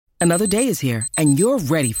Another day is here, and you're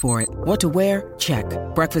ready for it. What to wear? Check.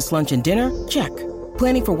 Breakfast, lunch, and dinner? Check.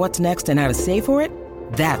 Planning for what's next and how to save for it?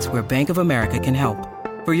 That's where Bank of America can help.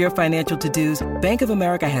 For your financial to-dos, Bank of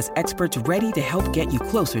America has experts ready to help get you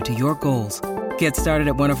closer to your goals. Get started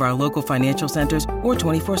at one of our local financial centers or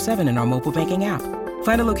 24/7 in our mobile banking app.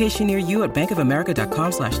 Find a location near you at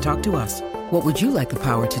bankofamerica.com/talktous. What would you like the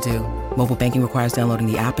power to do? Mobile banking requires downloading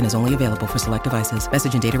the app and is only available for select devices.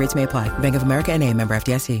 Message and data rates may apply. Bank of America N.A., member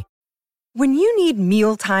FDIC. When you need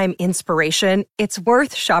mealtime inspiration, it's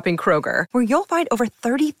worth shopping Kroger, where you'll find over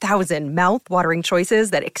 30,000 mouth-watering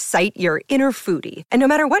choices that excite your inner foodie. And no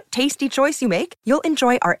matter what tasty choice you make, you'll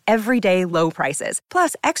enjoy our everyday low prices,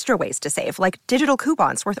 plus extra ways to save, like digital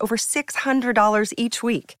coupons worth over $600 each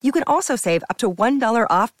week. You can also save up to $1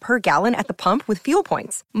 off per gallon at the pump with fuel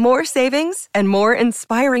points. More savings and more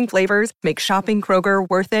inspiring flavors make shopping Kroger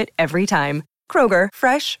worth it every time. Kroger,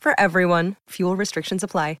 fresh for everyone. Fuel restrictions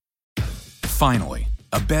apply. Finally,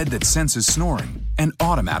 a bed that senses snoring and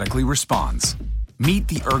automatically responds. Meet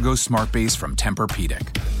the Ergo Smart Base from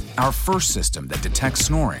Tempur-Pedic, our first system that detects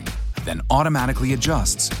snoring, then automatically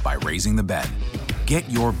adjusts by raising the bed. Get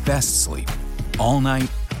your best sleep all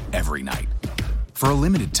night, every night. For a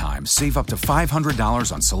limited time, save up to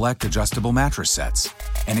 $500 on select adjustable mattress sets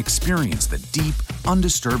and experience the deep,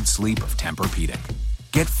 undisturbed sleep of Tempur-Pedic.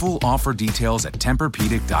 Get full offer details at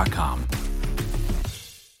TempurPedic.com.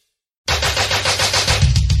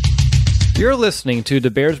 You're listening to the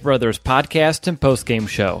Bears Brothers podcast and postgame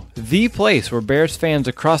show, the place where Bears fans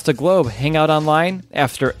across the globe hang out online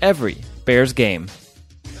after every Bears game.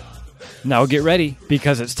 Now get ready,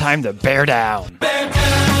 because it's time to bear down. Bear down!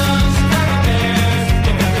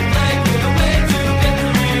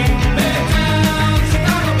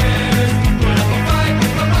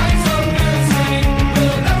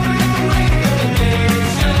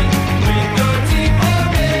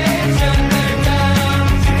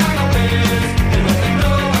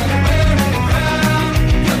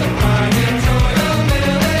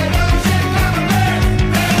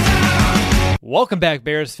 Welcome back,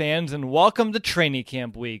 Bears fans, and welcome to training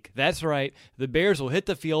camp week. That's right, the Bears will hit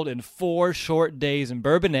the field in 4 short days in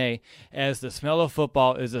Bourbonnais as the smell of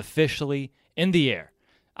football is officially in the air.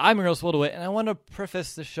 I'm Earl Swildewit, and I want to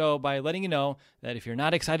preface the show by letting you know that if you're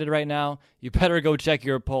not excited right now, you better go check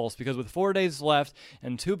your pulse, because with 4 days left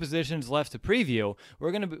and 2 positions left to preview,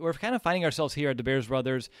 we're kind of finding ourselves here at the Bears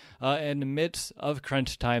Brothers in the midst of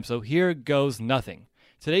crunch time, so here goes nothing.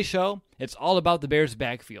 Today's show, it's all about the Bears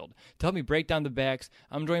backfield. To help me break down the backs,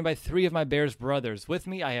 I'm joined by 3 of my Bears brothers. With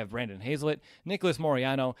me, I have Brandon Hazlett, Nicholas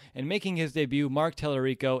Moriano, and making his debut, Mark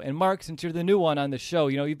Tellerico. And Mark, since you're the new one on the show,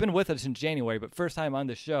 you've been with us since January, but first time on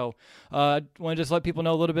the show, want to just let people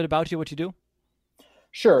know a little bit about you, what you do?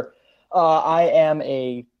 Sure. I am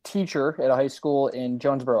a teacher at a high school in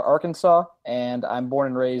Jonesboro, Arkansas, and I'm born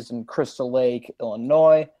and raised in Crystal Lake,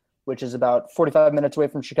 Illinois, which is about 45 minutes away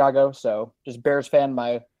from Chicago. So just Bears fan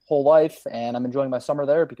my whole life, and I'm enjoying my summer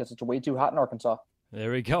there because it's way too hot in Arkansas.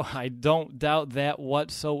 There we go. I don't doubt that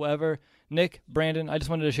whatsoever. Nick, Brandon, I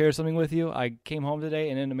just wanted to share something with you. I came home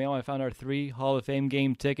today, and in the mail I found our 3 Hall of Fame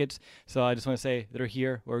game tickets. So I just want to say they're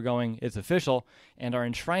here. We're going. It's official. And our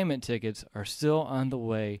enshrinement tickets are still on the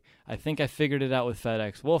way. I think I figured it out with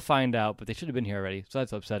FedEx. We'll find out, but they should have been here already, so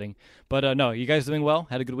that's upsetting. But no, you guys doing well?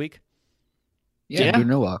 Had a good week? Yeah. Doing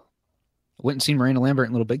real well. Went and seen Miranda Lambert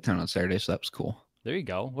in Little Big Town on Saturday, so that was cool. There you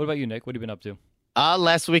go. What about you, Nick? What have you been up to?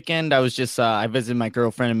 Last weekend, I was just I visited my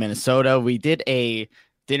girlfriend in Minnesota. We did a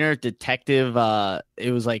dinner detective.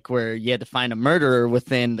 It was like where you had to find a murderer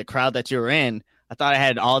within the crowd that you were in. I thought I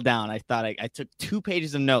had it all down. I thought I took 2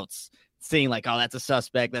 pages of notes, seeing like, oh, that's a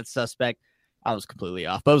suspect. That's suspect. I was completely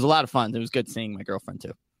off, but it was a lot of fun. It was good seeing my girlfriend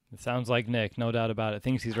too. It sounds like Nick, no doubt about it.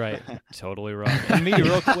 Thinks he's right. Totally wrong. And me,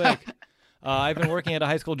 real quick. I've been working at a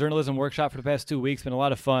high school journalism workshop for the past 2 weeks. Been a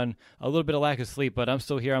lot of fun. A little bit of lack of sleep, but I'm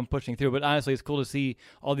still here. I'm pushing through. But honestly, it's cool to see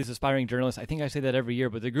all these aspiring journalists. I think I say that every year,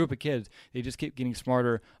 but the group of kids, they just keep getting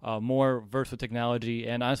smarter, more versed with technology.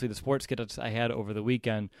 And honestly, the sports skits I had over the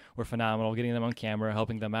weekend were phenomenal. Getting them on camera,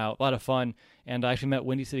 helping them out. A lot of fun. And I actually met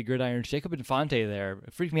Windy City Gridiron's Jacob Infante there.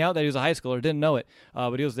 It freaked me out that he was a high schooler. Didn't know it,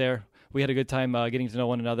 but he was there. We had a good time getting to know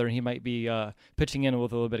one another, and he might be pitching in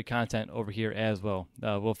with a little bit of content over here as well.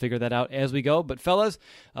 We'll figure that out as we go. But, fellas,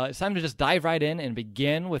 it's time to just dive right in and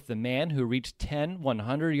begin with the man who reached 10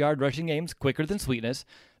 100-yard rushing games quicker than sweetness.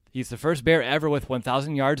 He's the first Bear ever with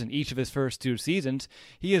 1,000 yards in each of his first 2 seasons.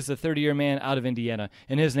 He is the 30-year man out of Indiana,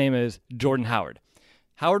 and his name is Jordan Howard.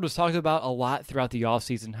 Howard was talked about a lot throughout the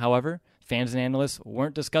offseason. However, fans and analysts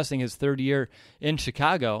weren't discussing his third year in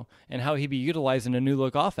Chicago and how he'd be utilized in a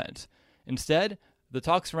new-look offense. Instead, the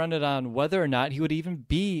talk surrounded on whether or not he would even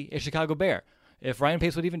be a Chicago Bear, if Ryan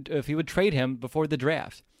Pace if he would trade him before the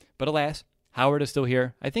draft. But alas, Howard is still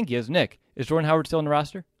here. I think he is. Nick, is Jordan Howard still on the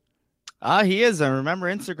roster? He is. I remember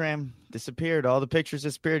Instagram disappeared. All the pictures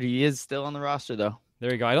disappeared. He is still on the roster, though.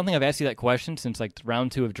 There you go. I don't think I've asked you that question since like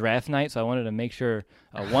round 2 of draft night, so I wanted to make sure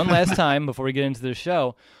one last time before we get into the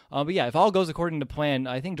show. But yeah, if all goes according to plan,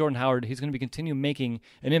 I think Jordan Howard, he's going to be continue making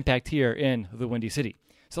an impact here in the Windy City.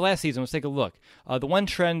 So last season, let's take a look. The one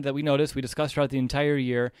trend that we noticed, we discussed throughout the entire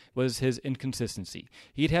year, was his inconsistency.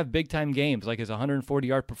 He'd have big-time games, like his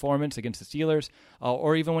 140-yard performance against the Steelers,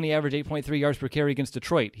 or even when he averaged 8.3 yards per carry against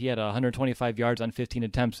Detroit. He had 125 yards on 15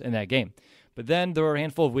 attempts in that game. But then there were a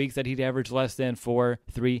handful of weeks that he'd average less than 4,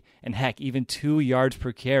 3, and heck, even 2 yards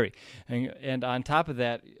per carry. And on top of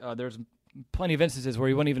that, there's plenty of instances where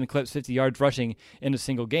he wouldn't even eclipse 50 yards rushing in a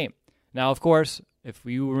single game. Now, of course, if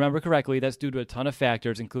you remember correctly, that's due to a ton of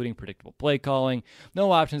factors, including predictable play calling,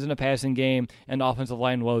 no options in the passing game, and offensive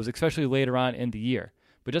line woes, especially later on in the year.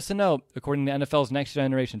 But just to note, according to NFL's Next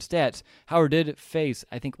Generation Stats, Howard did face,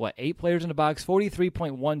 8 players in the box,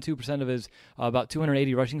 43.12% of his about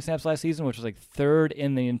 280 rushing snaps last season, which was like third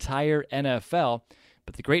in the entire NFL.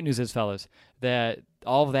 But the great news is, fellas, that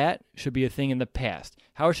all of that should be a thing in the past.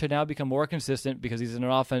 Howard should now become more consistent because he's in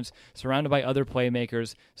an offense surrounded by other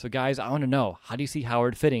playmakers. So, guys, I want to know, how do you see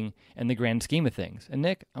Howard fitting in the grand scheme of things? And,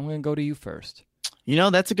 Nick, I'm going to go to you first.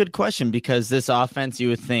 That's a good question because this offense, you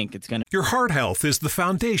would think it's going to... Your heart health is the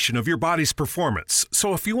foundation of your body's performance.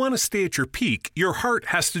 So if you want to stay at your peak, your heart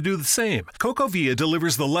has to do the same. CocoVia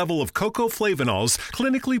delivers the level of cocoflavanols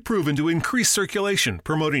clinically proven to increase circulation,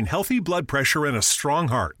 promoting healthy blood pressure and a strong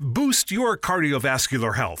heart. Boost your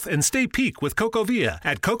cardiovascular health and stay peak with CocoVia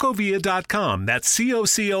at cocovia.com. That's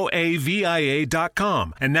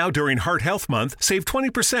CocoVia.com. And now during Heart Health Month, save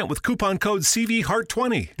 20% with coupon code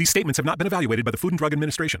CVHEART20. These statements have not been evaluated by the Food and Drug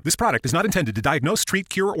Administration. This product is not intended to diagnose, treat,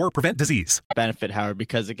 cure, or prevent disease. Benefit Howard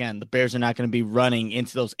because, again, the Bears are not going to be running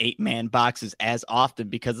into those 8-man boxes as often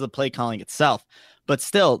because of the play calling itself. But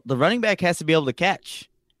still, the running back has to be able to catch.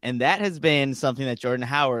 And that has been something that Jordan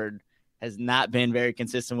Howard has not been very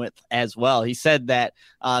consistent with as well. He said that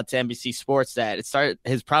to NBC Sports that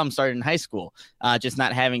his problem started in high school, just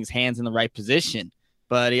not having his hands in the right position.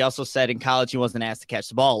 But he also said in college he wasn't asked to catch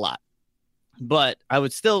the ball a lot. But I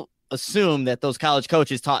would still assume that those college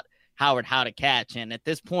coaches taught Howard how to catch. And at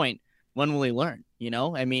this point, when will he learn?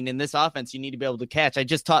 In this offense, you need to be able to catch. I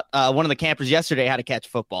just taught one of the campers yesterday how to catch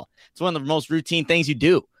football. It's one of the most routine things you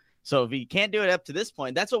do. So if he can't do it up to this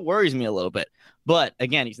point, that's what worries me a little bit. But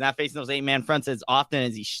again, he's not facing those 8-man fronts as often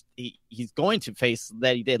as he's going to face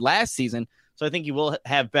that he did last season. So I think he will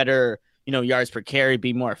have better, yards per carry,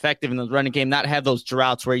 be more effective in the running game, not have those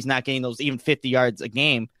droughts where he's not getting those even 50 yards a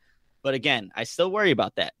game. But again, I still worry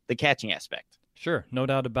about that, the catching aspect. Sure, no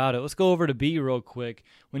doubt about it. Let's go over to B real quick.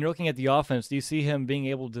 When you're looking at the offense, do you see him being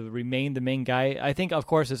able to remain the main guy? I think, of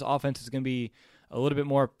course, this offense is going to be a little bit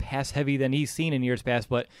more pass-heavy than he's seen in years past,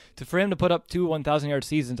 but for him to put up 2 1,000-yard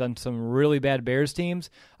seasons on some really bad Bears teams,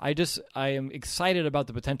 I am excited about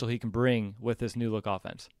the potential he can bring with this new-look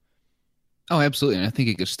offense. Oh, absolutely. And I think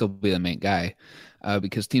he could still be the main guy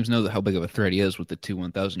because teams know how big of a threat he is with the 2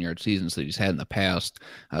 1,000-yard seasons that he's had in the past.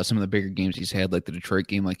 Some of the bigger games he's had, like the Detroit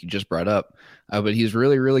game, like you just brought up. But he's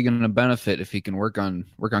really, really going to benefit if he can work on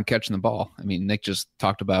catching the ball. I mean, Nick just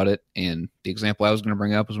talked about it, and the example I was going to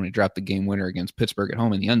bring up was when he dropped the game winner against Pittsburgh at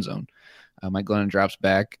home in the end zone. Mike Glennon drops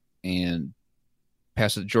back and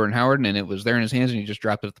passes to Jordan Howard, and it was there in his hands, and he just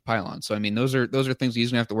dropped it at the pylon. So, I mean, those are things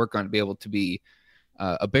he's going to have to work on to be able to be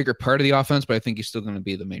a bigger part of the offense, but I think he's still going to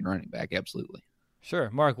be the main running back. Absolutely. Sure.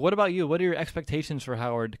 Mark, what about you? What are your expectations for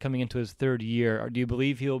Howard coming into his third year? Or do you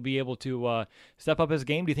believe he'll be able to step up his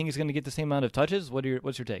game? Do you think he's going to get the same amount of touches?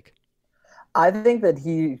 What's your take? I think that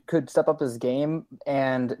he could step up his game,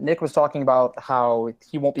 and Nick was talking about how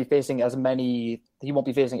he won't be facing 8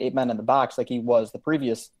 men in the box like he was the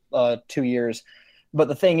previous 2 years. But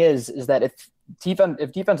the thing is that if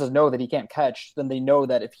defenses know that he can't catch, then they know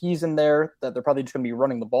that if he's in there, that they're probably just going to be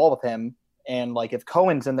running the ball with him. And like if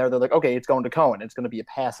Cohen's in there, they're like, okay, it's going to Cohen. It's going to be a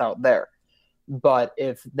pass out there. But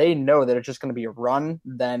if they know that it's just going to be a run,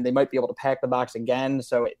 then they might be able to pack the box again.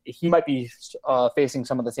 So he might be facing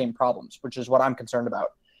some of the same problems, which is what I'm concerned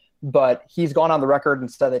about. But he's gone on the record and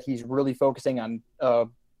said that he's really focusing on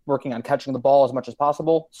working on catching the ball as much as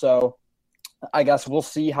possible. So I guess we'll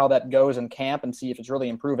see how that goes in camp and see if it's really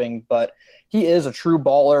improving. But he is a true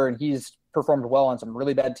baller, and he's performed well on some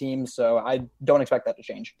really bad teams, so I don't expect that to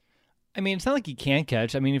change. I mean, it's not like he can't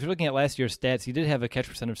catch. I mean, if you're looking at last year's stats, he did have a catch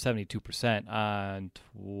percent of 72%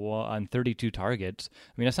 on 32 targets.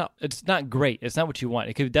 I mean, it's not great. It's not what you want.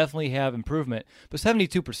 It could definitely have improvement, but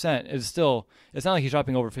 72% is still. It's not like he's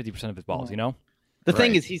dropping over 50% of his balls. You know. The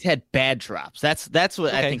thing is, he's had bad drops. That's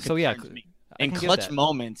what I think. So yeah, me. In clutch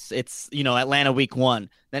moments, it's Atlanta week 1.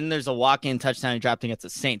 Then there's a walk-in touchdown he dropped against the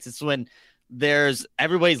Saints. It's when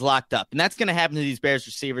everybody's locked up, and that's going to happen to these Bears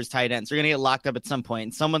receivers, tight ends. They're going to get locked up at some point,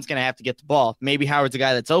 and someone's going to have to get the ball. Maybe Howard's a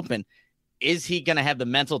guy that's open. Is he going to have the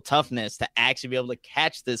mental toughness to actually be able to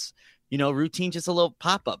catch this, routine, just a little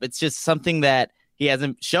pop-up? It's just something that he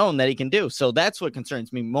hasn't shown that he can do. So that's what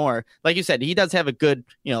concerns me more. Like you said, he does have a good,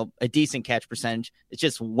 a decent catch percentage. It's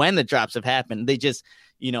just when the drops have happened, they just,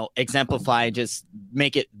 exemplify and just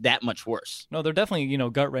make it that much worse. No, they're definitely,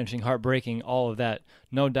 gut-wrenching, heartbreaking, all of that.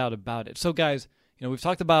 No doubt about it. So, guys, we've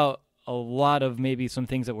talked about a lot of maybe some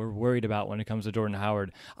things that we're worried about when it comes to Jordan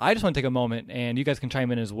Howard. I just want to take a moment, and you guys can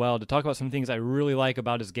chime in as well, to talk about some things I really like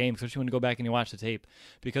about his game, especially when you go back and you watch the tape,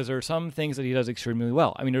 because there are some things that he does extremely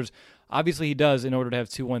well. I mean, obviously he does in order to have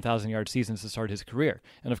 2 1,000-yard seasons to start his career.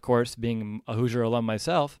 And, of course, being a Hoosier alum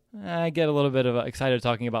myself, I get a little bit excited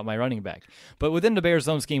talking about my running back. But within the Bears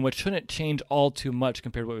zone scheme, which shouldn't change all too much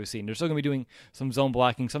compared to what we've seen, they're still going to be doing some zone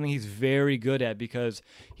blocking, something he's very good at because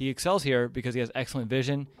he excels here because he has excellent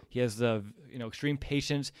vision. He has the extreme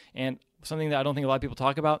patience, and something that I don't think a lot of people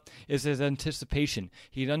talk about is his anticipation.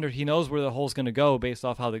 He knows where the hole's going to go based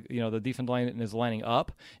off how the defensive line is lining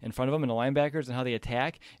up in front of him and the linebackers and how they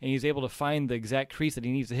attack, and he's able to find the exact crease that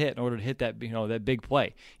he needs to hit in order to hit that that big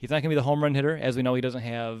play. He's not going to be the home run hitter, as we know he doesn't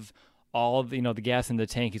have all of the gas in the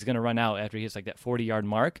tank. He's going to run out after he hits like that 40-yard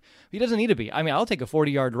mark. He doesn't need to be. I mean, I'll take a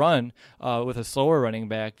 40-yard run with a slower running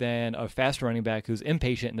back than a faster running back who's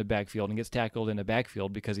impatient in the backfield and gets tackled in the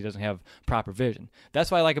backfield because he doesn't have proper vision.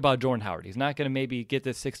 That's what I like about Jordan Howard. He's not going to maybe get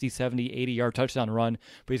this 60, 70, 80-yard touchdown run,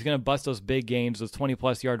 but he's going to bust those big gains, those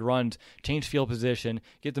 20-plus yard runs, change field position,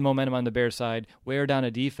 get the momentum on the Bears side, wear down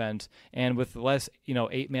a defense, and with less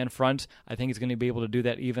 8-man fronts, I think he's going to be able to do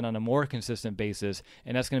that even on a more consistent basis,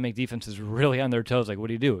 and that's going to make defense is really on their toes. Like, what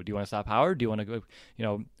do? Do you want to stop Howard? Do you want to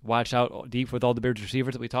go, watch out deep with all the Bears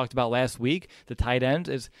receivers that we talked about last week? The tight ends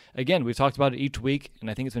is, again, we've talked about it each week, and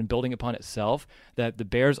I think it's been building upon itself that the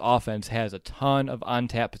Bears offense has a ton of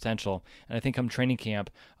untapped potential. And I think come training camp,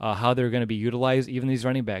 how they're going to be utilized, even these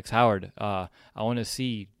running backs. Howard, I want to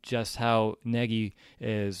see just how Nagy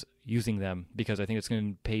is using them, because I think it's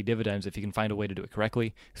going to pay dividends if you can find a way to do it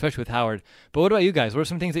correctly, especially with Howard. But what about you guys? What are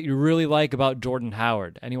some things that you really like about Jordan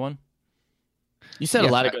Howard? Anyone? You said a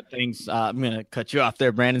lot of good things. I'm going to cut you off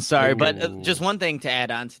there, Brandon. Sorry. But just one thing to add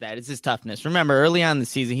on to that is his toughness. Remember, early on in the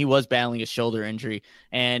season, he was battling a shoulder injury.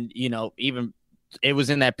 And, even it was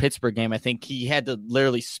in that Pittsburgh game. I think he had to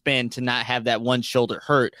literally spin to not have that one shoulder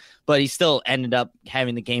hurt. But he still ended up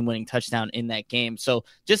having the game-winning touchdown in that game. So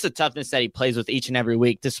just the toughness that he plays with each and every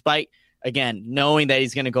week, despite, again, knowing that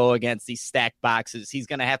he's going to go against these stacked boxes. He's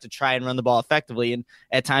going to have to try and run the ball effectively. And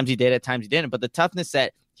at times he did, at times he didn't. But the toughness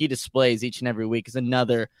that he displays each and every week is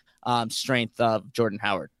another strength of Jordan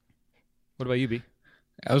Howard. What about you, B?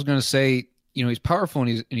 I was going to say, he's powerful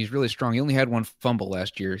and he's really strong. He only had one fumble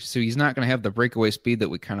last year, so he's not going to have the breakaway speed that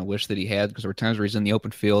we kind of wish that he had, because there were times where he's in the open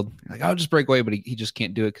field, like, I'll just break away, but he just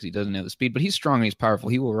can't do it because he doesn't have the speed. But he's strong and he's powerful.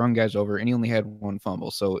 He will run guys over, and he only had one fumble.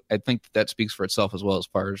 So I think that speaks for itself as well as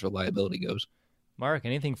far as reliability goes. Mark,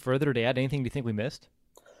 anything further to add? Anything do you think we missed?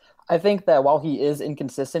 I think that while he is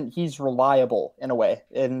inconsistent, he's reliable in a way.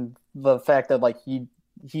 In the fact that, like, he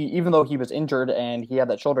even though he was injured and he had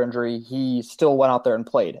that shoulder injury, he still went out there and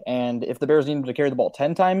played. And if the Bears need him to carry the ball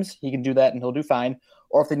 10 times, he can do that and he'll do fine.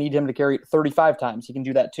 Or if they need him to carry it 35 times, he can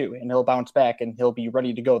do that too. And he'll bounce back and he'll be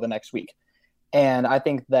ready to go the next week. And I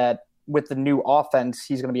think that with the new offense,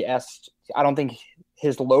 he's going to be asked. I don't think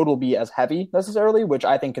his load will be as heavy necessarily, which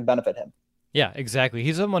I think could benefit him. Yeah, exactly.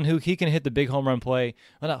 He's someone who he can hit the big home run play.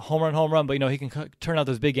 Well, not home run, but he can turn out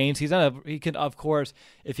those big gains. He can, of course,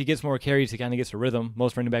 if he gets more carries, he kind of gets a rhythm.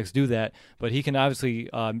 Most running backs do that, but he can obviously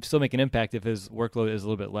still make an impact if his workload is a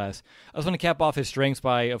little bit less. I just want to cap off his strengths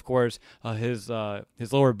by, of course, his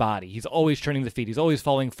lower body. He's always turning the feet. He's always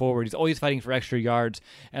falling forward. He's always fighting for extra yards.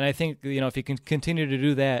 And I think if he can continue to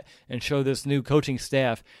do that and show this new coaching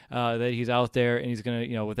staff that he's out there and he's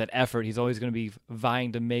going to, with that effort, he's always going to be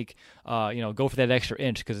vying to make, go for that extra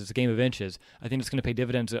inch because it's a game of inches. I think it's going to pay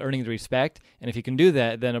dividends to earning the respect, and if he can do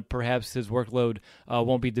that, then perhaps his workload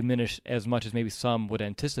won't be diminished as much as maybe some would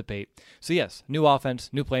anticipate. So yes, new offense,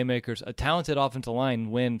 new playmakers, a talented offensive line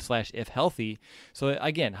when/if healthy. So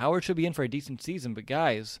again, Howard should be in for a decent season, but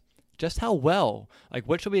guys, just how well? Like,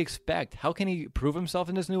 what should we expect? How can he prove himself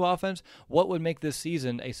in this new offense? What would make this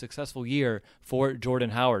season a successful year for Jordan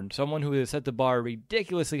Howard? Someone who has set the bar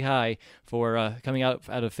ridiculously high for coming out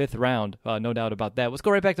of fifth round, no doubt about that. Let's go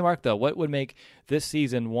right back to Mark, though. What would make this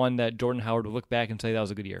season one that Jordan Howard would look back and say that was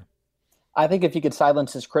a good year? I think if he could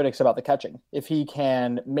silence his critics about the catching, if he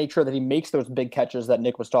can make sure that he makes those big catches that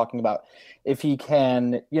Nick was talking about, if he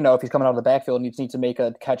can, if he's coming out of the backfield and he needs to make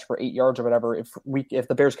a catch for 8 yards or whatever, if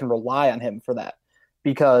the Bears can rely on him for that.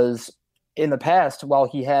 Because in the past, while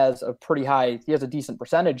he has a decent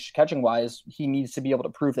percentage catching wise, he needs to be able to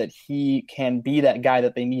prove that he can be that guy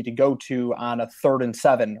that they need to go to on a 3rd and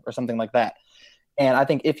 7 or something like that. And I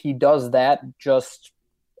think if he does that, just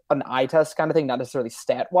an eye test kind of thing, not necessarily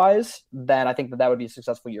stat wise, then I think that would be a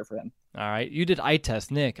successful year for him. All right. You did eye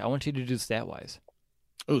test, Nick. I want you to do stat wise.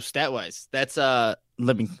 Oh, stat wise. That's let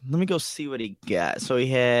me go see what he got. So he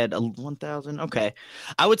had 1,000. Okay.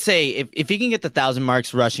 I would say if he can get the 1,000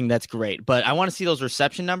 marks rushing, that's great. But I want to see those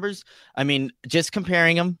reception numbers. I mean, just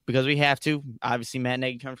comparing them because we have to. Obviously, Matt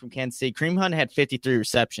Nagy coming from Kansas City. Kareem Hunt had 53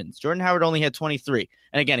 receptions. Jordan Howard only had 23.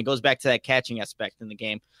 And again, it goes back to that catching aspect in the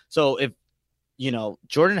game. So if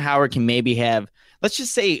Jordan Howard can maybe have, let's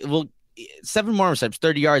just say, 7 more receptions,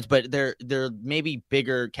 30 yards, but they're maybe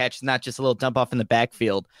bigger catches, not just a little dump off in the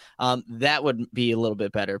backfield. That would be a little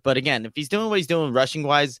bit better. But again, if he's doing what he's doing rushing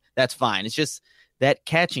wise, that's fine. It's just that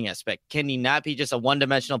catching aspect. Can he not be just a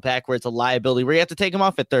one-dimensional back where it's a liability where you have to take him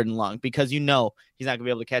off at 3rd and long because he's not going to be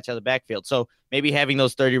able to catch out of the backfield. So maybe having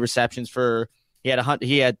those 30 receptions for he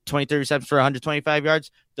had 23 receptions for 125 yards,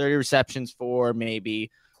 30 receptions for maybe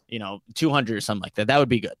 200 or something like that. That would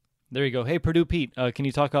be good. There you go. Hey, Purdue Pete, can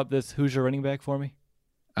you talk up this Hoosier running back for me?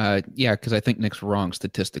 Yeah, because I think Nick's wrong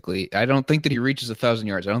statistically. I don't think that he reaches 1,000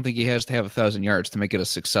 yards. I don't think he has to have 1,000 yards to make it a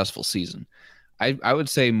successful season. I would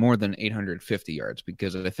say more than 850 yards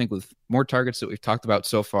because I think with more targets that we've talked about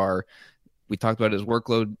so far, we talked about his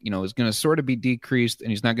workload, is going to sort of be decreased and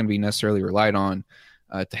he's not going to be necessarily relied on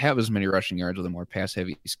to have as many rushing yards with a more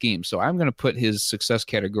pass-heavy scheme. So I'm going to put his success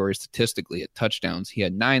category statistically at touchdowns. He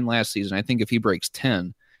had 9 last season. I think if he breaks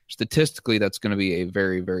 10, statistically, that's going to be a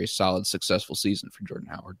very, very solid, successful season for Jordan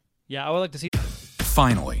Howard. Yeah, I would like to see.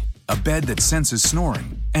 Finally, a bed that senses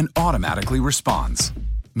snoring and automatically responds.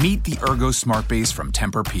 Meet the Ergo Smart Base from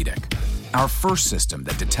Tempur-Pedic, our first system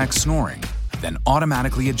that detects snoring, then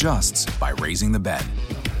automatically adjusts by raising the bed.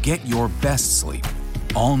 Get your best sleep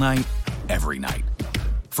all night, every night.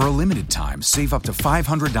 For a limited time, save up to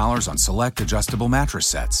 $500 on select adjustable mattress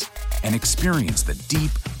sets and experience the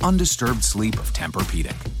deep, undisturbed sleep of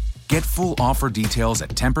Tempur-Pedic. Get full offer details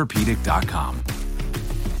at TempurPedic.com.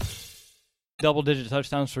 Double-digit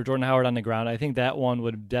touchdowns for Jordan Howard on the ground. I think that one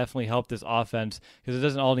would definitely help this offense because it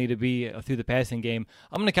doesn't all need to be through the passing game.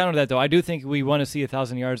 I'm going to counter that, though. I do think we want to see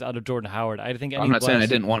 1,000 yards out of Jordan Howard. I think I'm not saying I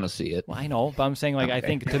didn't want to see it. Well, I know, but I'm saying Okay. I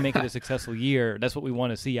think to make it a successful year, that's what we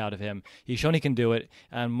want to see out of him. He's shown he can do it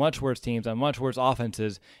on much worse teams, on much worse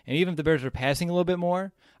offenses, and even if the Bears are passing a little bit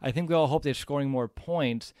more, I think we all hope they're scoring more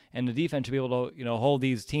points, and the defense should be able to hold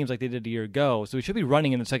these teams like they did a year ago. So we should be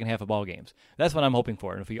running in the second half of ball games. That's what I'm hoping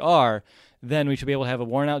for, and if we are, then we should be able to have a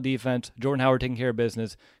worn-out defense, Jordan Howard taking care of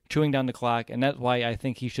business, chewing down the clock, and that's why I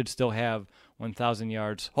think he should still have 1,000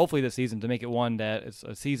 yards, hopefully this season, to make it one that is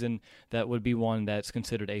a season that would be one that's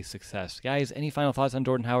considered a success. Guys, any final thoughts on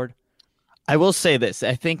Jordan Howard? I will say this.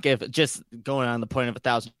 I think if just going on the point of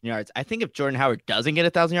 1,000 yards, I think if Jordan Howard doesn't get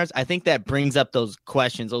 1,000 yards, I think that brings up those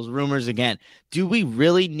questions, those rumors again. Do we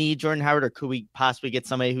really need Jordan Howard, or could we possibly get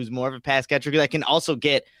somebody who's more of a pass catcher that can also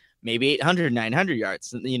get maybe 800, 900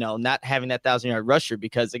 yards, not having that 1,000-yard rusher?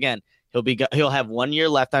 Because again, he'll have 1 year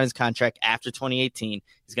left on his contract after 2018.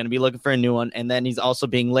 He's going to be looking for a new one. And then he's also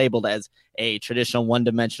being labeled as a traditional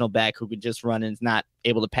one-dimensional back who could just run and is not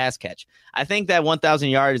able to pass catch. I think that 1,000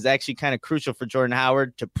 yard is actually kind of crucial for Jordan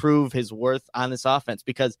Howard to prove his worth on this offense,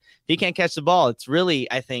 because if he can't catch the ball, it's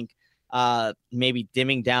really, I think, maybe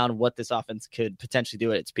dimming down what this offense could potentially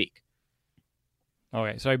do at its peak.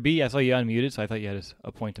 Okay, sorry, B, I saw you unmuted, so I thought you had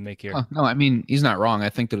a point to make here. No, I mean, he's not wrong. I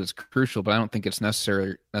think that it's crucial, but I don't think it's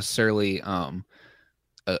necessarily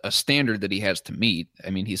a standard that he has to meet. I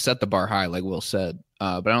mean, he set the bar high, like Will said,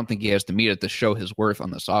 but I don't think he has to meet it to show his worth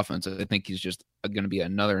on this offense. I think he's just going to be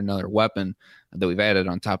another weapon that we've added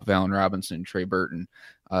on top of Allen Robinson and Trey Burton,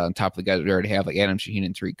 on top of the guys we already have, like Adam Shaheen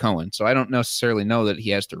and Tarik Cohen. So I don't necessarily know that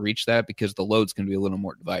he has to reach that, because the load's going to be a little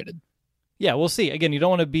more divided. Yeah, we'll see. Again, you don't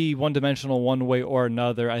want to be one-dimensional one way or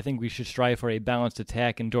another. I think we should strive for a balanced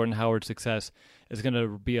attack, and Jordan Howard's success is going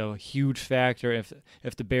to be a huge factor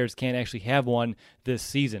if the Bears can't actually have one this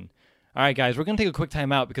season. All right, guys, we're going to take a quick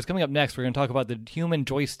time out because coming up next, we're going to talk about the human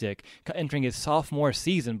joystick entering its sophomore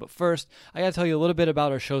season. But first, I got to tell you a little bit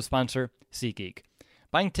about our show sponsor, SeatGeek.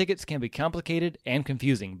 Buying tickets can be complicated and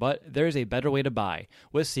confusing, but there is a better way to buy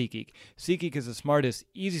with SeatGeek. SeatGeek is the smartest,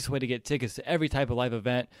 easiest way to get tickets to every type of live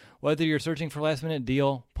event. Whether you're searching for a last-minute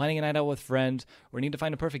deal, planning a night out with friends, or need to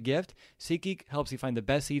find a perfect gift, SeatGeek helps you find the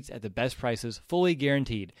best seats at the best prices, fully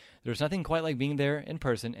guaranteed. There's nothing quite like being there in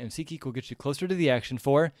person, and SeatGeek will get you closer to the action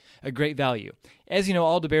for a great value. As you know,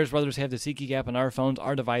 all the Bears brothers have the SeatGeek app on our phones,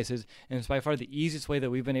 our devices, and it's by far the easiest way that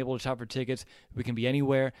we've been able to shop for tickets. We can be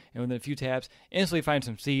anywhere, and within a few taps, instantly find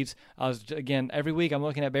some seats. Again, every week I'm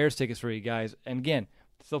looking at Bears tickets for you guys, and again,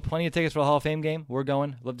 still plenty of tickets for the Hall of Fame game. We're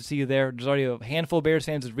going. Love to see you there. There's already a handful of Bears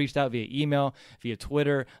fans that reached out via email, via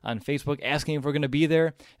Twitter, on Facebook, asking if we're going to be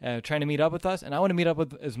there, trying to meet up with us. And I want to meet up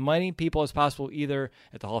with as many people as possible, either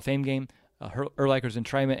at the Hall of Fame game, Urlacher's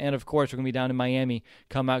enshrinement, and of course, we're going to be down in Miami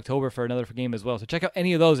come October for another game as well. So check out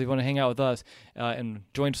any of those if you want to hang out with us and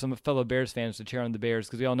join some fellow Bears fans to cheer on the Bears,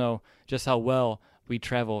 because we all know just how well we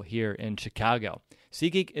travel here in Chicago.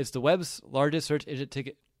 SeatGeek is the web's largest search engine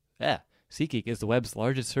ticket. SeatGeek is the web's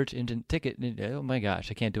largest search engine ticket. Oh my gosh,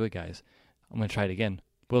 I can't do it, guys. I'm going to try it again.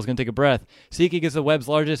 Will's going to take a breath. SeatGeek is the web's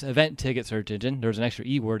largest event ticket search engine. There's an extra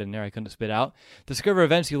E word in there I couldn't spit out. Discover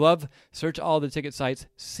events you love. Search all the ticket sites.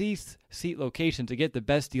 Seat location to get the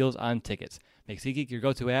best deals on tickets. Make SeatGeek your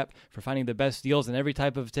go-to app for finding the best deals in every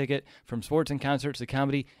type of ticket, from sports and concerts to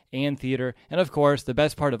comedy and theater. And of course, the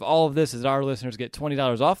best part of all of this is our listeners get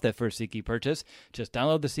 $20 off that first SeatGeek purchase. Just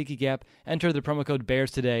download the SeatGeek app, enter the promo code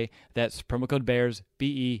BEARS today. That's promo code BEARS,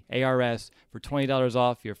 BEARS, for $20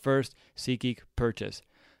 off your first SeatGeek purchase.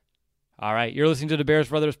 All right, you're listening to the Bears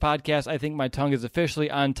Brothers podcast. I think my tongue is officially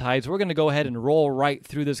untied, so we're going to go ahead and roll right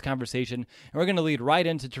through this conversation, and we're going to lead right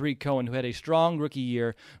into Tarik Cohen, who had a strong rookie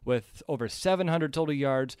year with over 700 total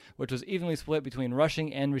yards, which was evenly split between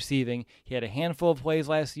rushing and receiving. He had a handful of plays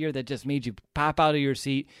last year that just made you pop out of your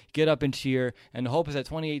seat, get up and cheer, and the hope is that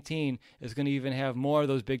 2018 is going to even have more of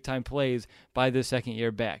those big-time plays by this second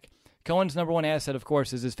year back. Cohen's number one asset, of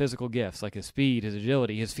course, is his physical gifts, like his speed, his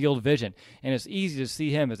agility, his field vision, and it's easy to see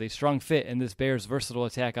him as a strong fit in this Bears' versatile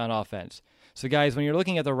attack on offense. So, guys, when you're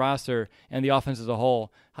looking at the roster and the offense as a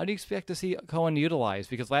whole, how do you expect to see Cohen utilized?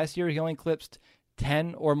 Because last year he only eclipsed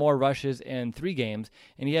 10 or more rushes in 3 games,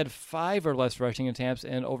 and he had 5 or less rushing attempts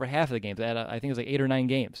in over half of the games. I think it was like 8 or 9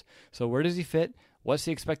 games. So where does he fit? What's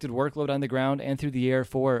the expected workload on the ground and through the air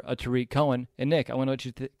for a Tarik Cohen? And, Nick, I want to let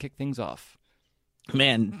you kick things off.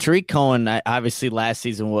 Man, Tarik Cohen, obviously last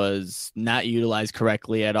season was not utilized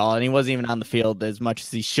correctly at all, and he wasn't even on the field as much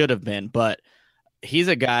as he should have been, but he's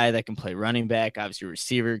a guy that can play running back, obviously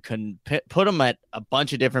receiver, couldn't put him at a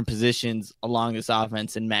bunch of different positions along this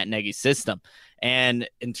offense in Matt Nagy's system. And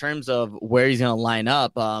in terms of where he's going to line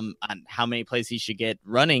up, on how many plays he should get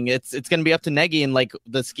running, it's going to be up to Nagy and like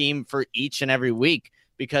the scheme for each and every week,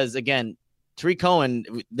 because again, Tarik Cohen,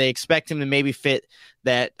 they expect him to maybe fit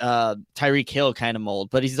that Tyreek Hill kind of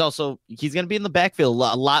mold, but he's going to be in the backfield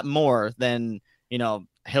a lot more than,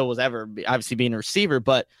 Hill was ever, obviously being a receiver.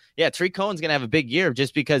 But yeah, Tarik Cohen's going to have a big year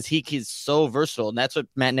just because he's so versatile. And that's what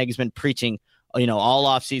Matt Nagy's been preaching, all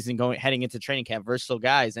offseason heading into training camp, versatile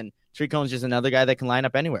guys. And Tarik Cohen's just another guy that can line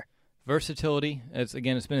up anywhere. Versatility. It's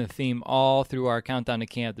been a theme all through our countdown to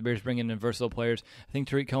camp. The Bears bringing in versatile players. I think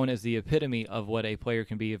Tarik Cohen is the epitome of what a player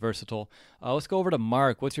can be, versatile. Let's go over to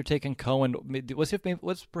Mark. What's your take on Cohen?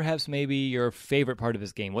 What's perhaps maybe your favorite part of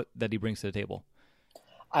his game? What that he brings to the table?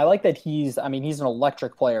 I like that he's an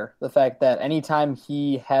electric player. The fact that anytime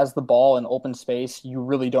he has the ball in open space, you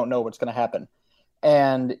really don't know what's going to happen.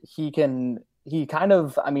 And he's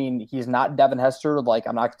not Devin Hester. Like,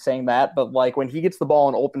 I'm not saying that, but like when he gets the ball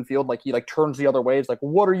in open field, like he like turns the other way. It's like,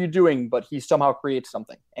 what are you doing? But he somehow creates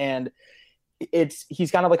something. And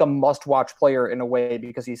he's kind of like a must-watch player in a way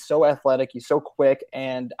because he's so athletic, he's so quick,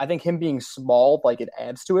 and I think him being small, like, it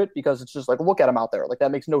adds to it because it's just like, look at him out there. Like,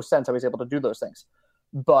 that makes no sense how he's able to do those things.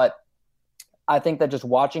 But I think that just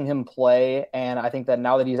watching him play, and I think that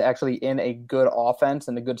now that he's actually in a good offense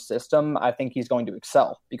and a good system, I think he's going to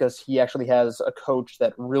excel because he actually has a coach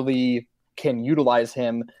that really can utilize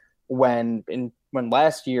him when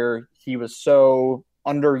last year he was so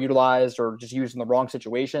underutilized or just used in the wrong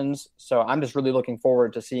situations. So I'm just really looking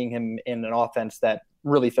forward to seeing him in an offense that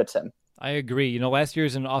really fits him. I agree. Last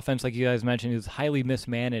year's an offense, like you guys mentioned, is highly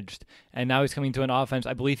mismanaged, and now he's coming to an offense.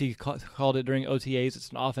 I believe he called it during OTAs. It's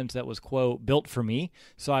an offense that was, quote, built for me.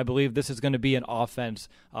 So I believe this is going to be an offense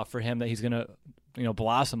for him that he's going to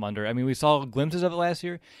blossom under. I mean, we saw glimpses of it last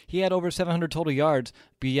year. He had over 700 total yards,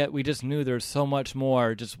 but yet we just knew there's so much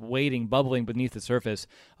more just waiting, bubbling beneath the surface.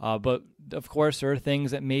 But of course, there are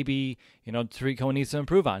things that maybe Tarik Cohen needs to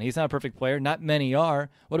improve on. He's not a perfect player. Not many are.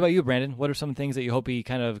 What about you, Brandon? What are some things that you hope he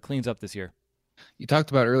kind of cleans up this year? You talked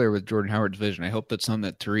about earlier with Jordan Howard's vision. I hope that's something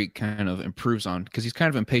that Tarik kind of improves on, because he's kind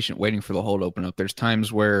of impatient waiting for the hole to open up. There's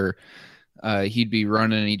times where he'd be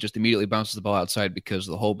running and he just immediately bounces the ball outside because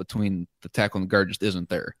the hole between the tackle and the guard just isn't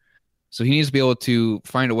there. So he needs to be able to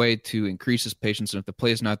find a way to increase his patience, and if the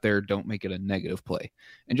play is not there, don't make it a negative play.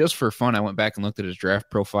 And just for fun, I went back and looked at his draft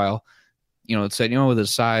profile. It said, with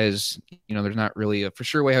his size, there's not really a for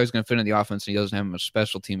sure way how he's going to fit in the offense, and he doesn't have a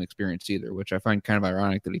special team experience either, which I find kind of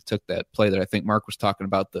ironic that he took that play that I think Mark was talking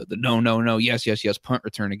about, the no, yes, punt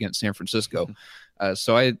return against San Francisco.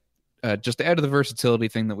 So I just to add to the versatility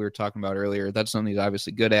thing that we were talking about earlier, that's something he's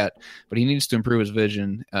obviously good at, but he needs to improve his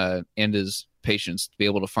vision and his patience to be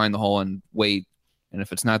able to find the hole and wait. And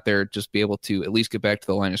if it's not there, just be able to at least get back to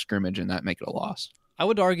the line of scrimmage and not make it a loss. I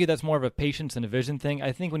would argue that's more of a patience and a vision thing.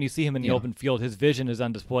 I think when you see him in the open field, his vision is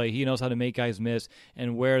on display. He knows how to make guys miss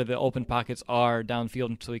and where the open pockets are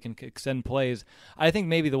downfield so he can extend plays. I think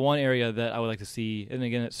maybe the one area that I would like to see, and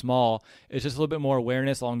again, it's small, is just a little bit more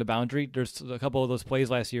awareness along the boundary. There's a couple of those plays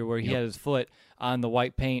last year where he had his foot on the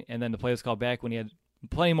white paint, and then the play was called back when he had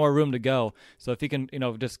plenty more room to go. So if he can,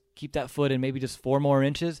 just keep that foot in maybe just 4 more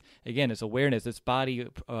inches, again, it's awareness, it's body,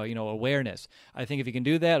 awareness. I think if he can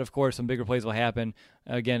do that, of course, some bigger plays will happen.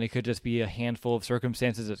 Again, it could just be a handful of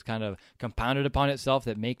circumstances that's kind of compounded upon itself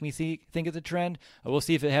that make me think it's a trend. We'll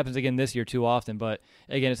see if it happens again this year too often. But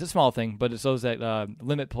again, it's a small thing, but it's those that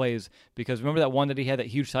limit plays. Because remember that one that he had that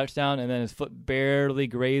huge touchdown and then his foot barely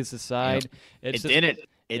grazed the side? Yep.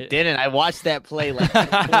 It didn't. I watched that play like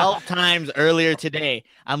 12 times earlier today.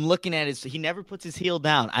 I'm looking at it. He never puts his heel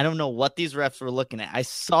down. I don't know what these refs were looking at. I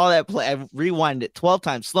saw that play. I rewinded it 12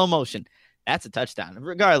 times, slow motion. That's a touchdown.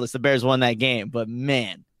 Regardless, the Bears won that game. But,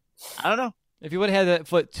 man, I don't know. If you would have had that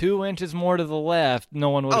foot 2 inches more to the left, no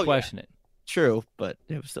one would question it. True, but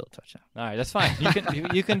it was still a touchdown. All right, that's fine.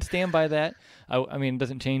 You can stand by that. I mean, it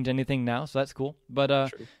doesn't change anything now, so that's cool. But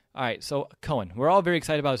True. All right, so Cohen, we're all very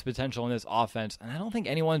excited about his potential in this offense, and I don't think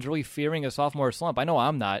anyone's really fearing a sophomore slump. I know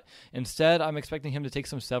I'm not. Instead, I'm expecting him to take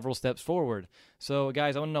several steps forward. So,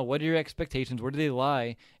 guys, I want to know, what are your expectations? Where do they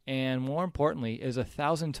lie? And more importantly, is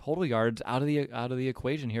 1,000 total yards out of the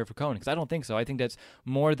equation here for Cohen? Because I don't think so. I think that's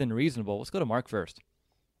more than reasonable. Let's go to Mark first.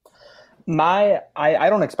 I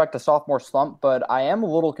don't expect a sophomore slump, but I am a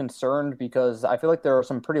little concerned because I feel like there are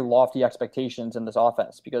some pretty lofty expectations in this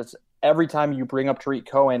offense, because every time you bring up Tarik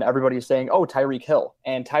Cohen, everybody's saying, oh, Tyreek Hill.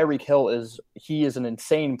 And Tyreek Hill is an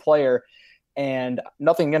insane player, and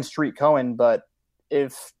nothing against Tarik Cohen, but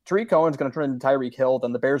if Tarik Cohen's going to turn into Tyreek Hill,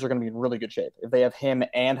 then the Bears are going to be in really good shape. If they have him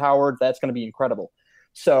and Howard, that's going to be incredible.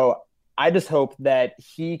 So I just hope that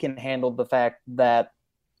he can handle the fact that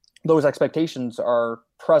those expectations are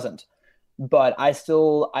present. But I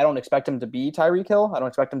don't expect him to be Tyreek Hill. I don't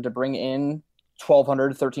expect him to bring in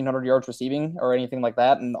 1,200, 1,300 yards receiving or anything like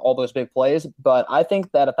that and all those big plays. But I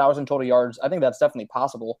think that 1,000 total yards, I think that's definitely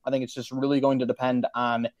possible. I think it's just really going to depend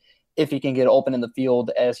on if he can get open in the field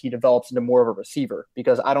as he develops into more of a receiver,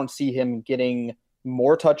 because I don't see him getting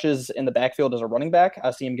more touches in the backfield as a running back. I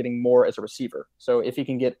see him getting more as a receiver. So if he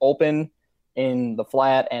can get open in the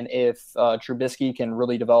flat, and if Trubisky can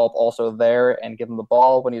really develop also there and give him the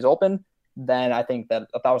ball when he's open, then I think that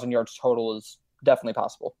 1,000 yards total is definitely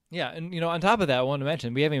possible. Yeah, and on top of that, I want to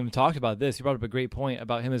mention, we haven't even talked about this. You brought up a great point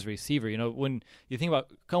about him as a receiver. When you think about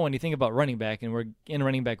Cohen, you think about running back, and we're in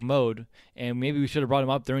running back mode, and maybe we should have brought him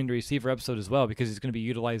up during the receiver episode as well, because he's going to be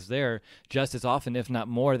utilized there just as often, if not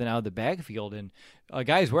more, than out of the backfield. And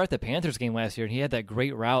guys, we're at the Panthers game last year, and he had that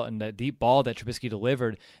great route and that deep ball that Trubisky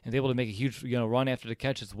delivered, and was able to make a huge run after the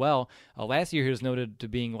catch as well. Last year, he was noted to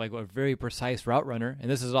being like a very precise route runner, and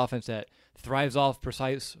this is an offense that thrives off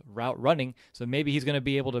precise route running, so maybe he's going to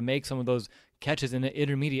be able to make some of those catches in the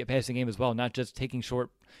intermediate passing game as well, not just taking short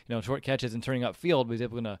catches and turning upfield, but he's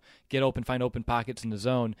able to get open, find open pockets in the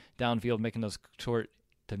zone, downfield, making those short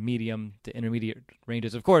to medium to intermediate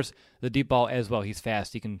ranges. Of course, the deep ball as well. He's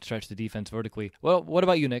fast. He can stretch the defense vertically. Well, what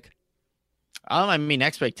about you, Nick?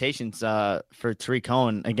 Expectations for Tarik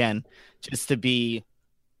Cohen, again, just to be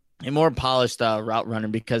a more polished route runner,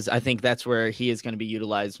 because I think that's where he is going to be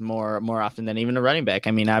utilized more often than even a running back.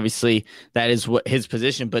 I mean, obviously that is what his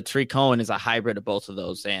position, but Tarik Cohen is a hybrid of both of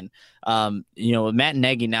those. And, with Matt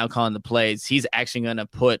Nagy now calling the plays, he's actually going to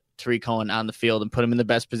put Tarik Cohen on the field and put him in the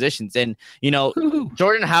best positions. And,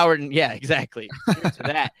 Jordan Howard, yeah, exactly. To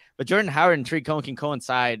that. But Jordan Howard and Tarik Cohen can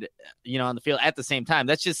coincide, on the field at the same time.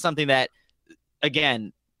 That's just something that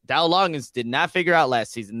again, Dow Longins did not figure out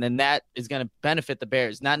last season, then that is going to benefit the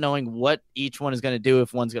Bears, not knowing what each one is going to do,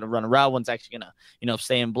 if one's going to run a route, one's actually going to,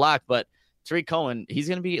 stay in block. But Tarik Cohen, he's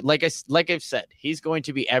going to be, like I've said, he's going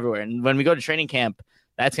to be everywhere. And when we go to training camp,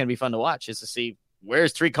 that's going to be fun to watch, is to see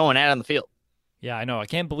where's Tarik Cohen at on the field. Yeah, I know. I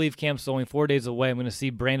can't believe camp's only 4 days away. I'm going to see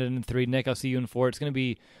Brandon in 3. Nick, I'll see you in 4. It's going to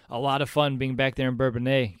be a lot of fun being back there in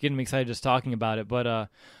Bourbonnais. Getting me excited just talking about it. But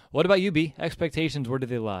what about you, B? Expectations, where do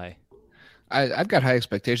they lie? I've got high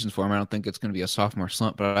expectations for him. I don't think it's going to be a sophomore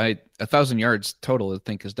slump, but 1,000 yards total I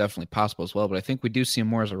think is definitely possible as well. But I think we do see him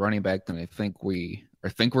more as a running back than I think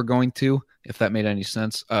we're going to, if that made any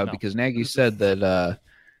sense. No. Because Nagy said that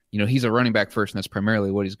he's a running back first, and that's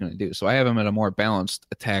primarily what he's going to do. So I have him at a more balanced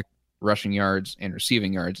attack, rushing yards and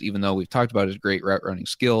receiving yards. Even though we've talked about his great route running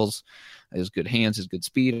skills, his good hands, his good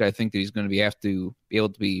speed, I think that he's going to have to be able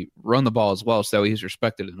to run the ball as well, so he's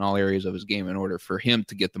respected in all areas of his game in order for him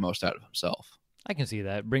to get the most out of himself. I can see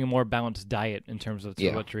that. Bring a more balanced diet in terms of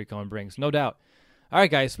what Tarik Cohen brings, no doubt. All right,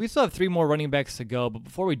 guys, we still have 3 more running backs to go, but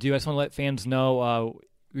before we do, I just want to let fans know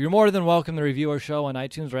you're more than welcome to review our show on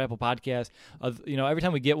iTunes or Apple Podcasts. Every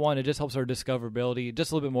time we get one, it just helps our discoverability just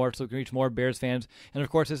a little bit more so we can reach more Bears fans. And, of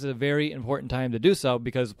course, this is a very important time to do so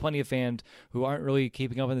because plenty of fans who aren't really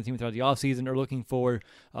keeping up with the team throughout the offseason are looking for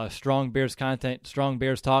strong Bears content, strong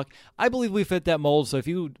Bears talk. I believe we fit that mold, so if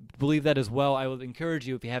you believe that as well, I would encourage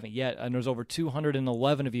you, if you haven't yet, and there's over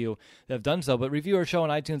 211 of you that have done so, but review our show on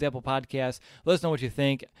iTunes, Apple Podcasts. Let us know what you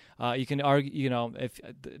think. You can argue, if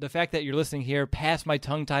the fact that you're listening here past my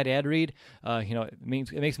tongue-tied ad read, it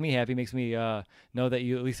makes me happy, makes me know that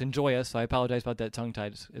you at least enjoy us. So I apologize about that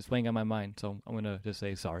tongue-tied. It's weighing on my mind, so I'm going to just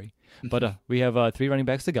say sorry. But we have 3 running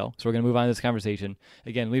backs to go, so we're going to move on to this conversation.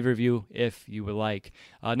 Again, leave a review if you would like.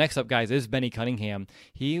 Next up, guys, is Benny Cunningham.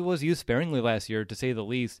 He was used sparingly last year, to say the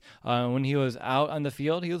least. When he was out on the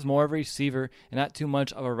field, he was more of a receiver and not too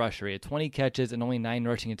much of a rusher. He had 20 catches and only 9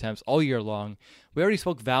 rushing attempts all year long. We already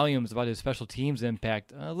spoke volumes about his special teams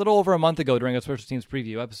impact a little over a month ago during a special teams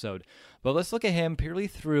preview episode. But let's look at him purely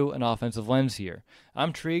through an offensive lens here. I'm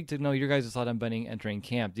intrigued to know your guys' thought on Benny entering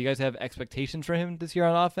camp. Do you guys have expectations for him this year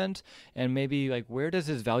on offense? And maybe where does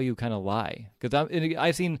his value kind of lie? Because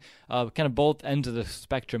I've seen kind of both ends of the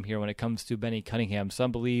spectrum here when it comes to Benny Cunningham.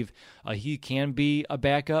 Some believe he can be a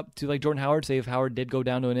backup to Jordan Howard, say if Howard did go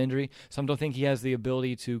down to an injury. Some don't think he has the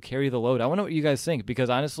ability to carry the load. I want to know what you guys think, because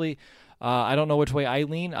honestly, I don't know which way I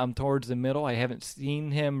lean. I'm towards the middle. I haven't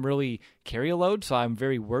seen him really carry a load, so I'm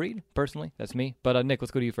very worried, personally. That's me. But Nick,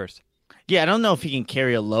 let's go to you first. Yeah, I don't know if he can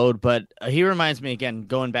carry a load, but he reminds me, again,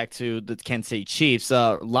 going back to the Kansas City Chiefs,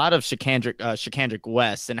 a lot of Shakandrick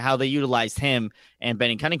West and how they utilized him and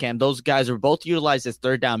Benny Cunningham. Those guys were both utilized as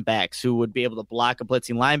third down backs who would be able to block a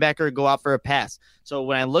blitzing linebacker or go out for a pass. So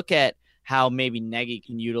when I look at how maybe Nagy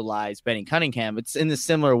can utilize Benny Cunningham, it's in a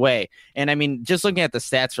similar way. And I mean, just looking at the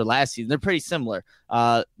stats for last season, they're pretty similar.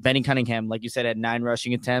 Benny Cunningham, like you said, had 9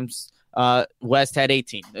 rushing attempts. West had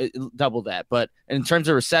 18, double that. But in terms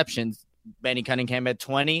of receptions, Benny Cunningham had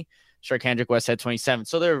 20. Shakandrick West had 27.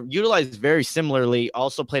 So they're utilized very similarly,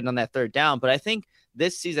 also played on that third down. But I think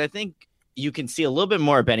this season, you can see a little bit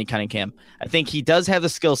more of Benny Cunningham. I think he does have the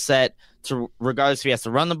skill set to, regardless if he has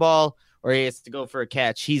to run the ball or he has to go for a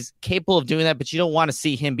catch, he's capable of doing that, but you don't want to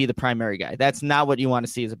see him be the primary guy. That's not what you want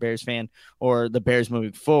to see as a Bears fan or the Bears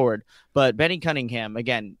moving forward. But Benny Cunningham,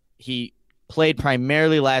 again, he played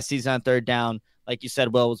primarily last season on third down. Like you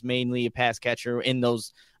said, was mainly a pass catcher in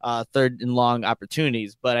those third and long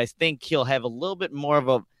opportunities. But I think he'll have a little bit more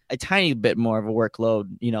of a tiny bit more of a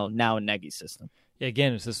workload, now in Nagy's system. Yeah,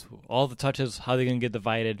 again, it's just all the touches, how they're going to get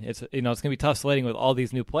divided. It's going to be tough sledding with all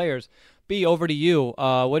these new players. B, over to you.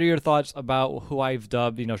 What are your thoughts about who I've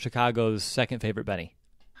dubbed, Chicago's second favorite Benny?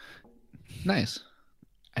 Nice.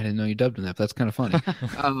 I didn't know you dubbed him that, but that's kind of funny.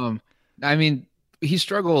 I mean, he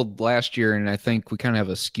struggled last year, and I think we kind of have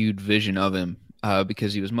a skewed vision of him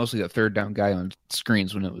because he was mostly a third down guy on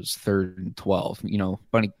screens when it was 3rd and 12.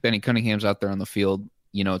 Benny Cunningham's out there on the field.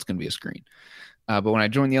 It's going to be a screen. But when I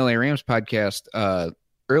joined the LA Rams podcast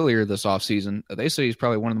earlier this offseason, they say he's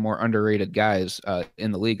probably one of the more underrated guys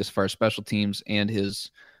in the league as far as special teams and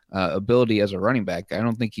his ability as a running back. I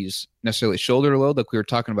don't think he's necessarily shoulder load like we were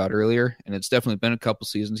talking about earlier, and it's definitely been a couple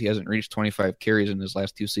seasons. He hasn't reached 25 carries in his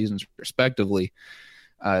last 2 seasons, respectively.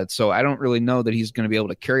 So I don't really know that he's going to be able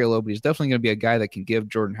to carry a load, but he's definitely going to be a guy that can give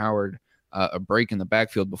Jordan Howard a break in the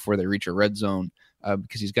backfield before they reach a red zone.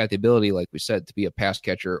 Because he's got the ability, like we said, to be a pass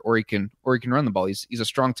catcher, or he can run the ball. He's a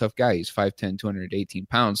strong, tough guy. He's 5'10", 218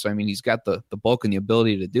 pounds. So I mean, he's got the bulk and the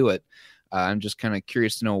ability to do it. I'm just kind of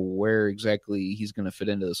curious to know where exactly he's going to fit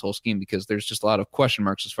into this whole scheme, because there's just a lot of question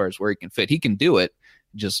marks as far as where he can fit. He can do it,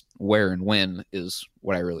 just where and when is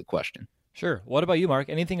what I really question. Sure. What about you, Mark?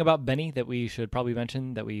 Anything about Benny that we should probably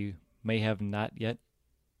mention that we may have not yet?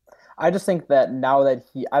 I just think that now that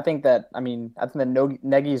I think that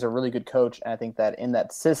Nagy's a really good coach, and I think that in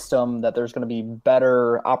that system that there's going to be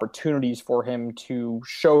better opportunities for him to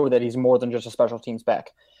show that he's more than just a special teams back.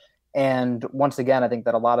 And once again, I think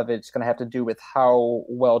that a lot of it's going to have to do with how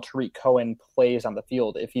well Tarik Cohen plays on the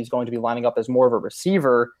field. If he's going to be lining up as more of a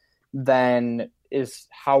receiver, then is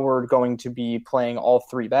Howard going to be playing all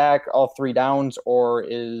three downs, or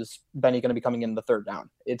is Benny going to be coming in the third down?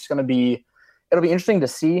 It'll be interesting to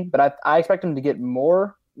see, but I expect him to get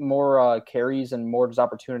more carries and more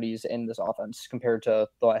opportunities in this offense compared to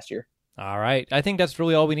the last year. All right. I think that's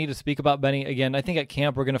really all we need to speak about Benny. Again, I think at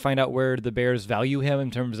camp we're going to find out where the Bears value him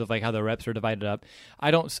in terms of like how the reps are divided up.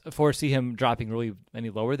 I don't foresee him dropping really any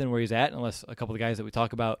lower than where he's at, unless a couple of guys that we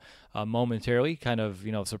talk about momentarily kind of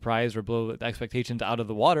surprise or blow the expectations out of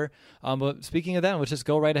the water. But speaking of that, let's just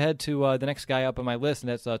go right ahead to the next guy up on my list, and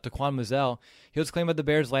that's Taquan Mizzell. He was claimed by the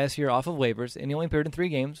Bears last year off of waivers, and he only appeared in 3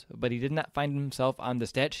 games, but he did not find himself on the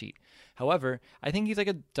stat sheet. However, I think he's like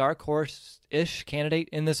a dark horse-ish candidate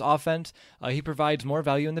in this offense. He provides more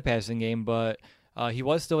value in the passing game, but he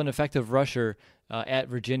was still an effective rusher at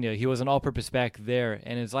Virginia. He was an all-purpose back there,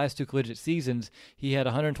 and in his last 2 collegiate seasons, he had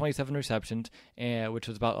 127 receptions, which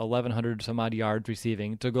was about 1,100 some odd yards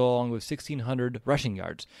receiving, to go along with 1,600 rushing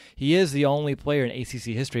yards. He is the only player in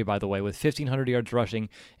ACC history, by the way, with 1,500 yards rushing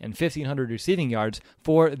and 1,500 receiving yards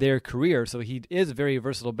for their career, so he is a very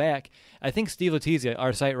versatile back. I think Steve Letizia,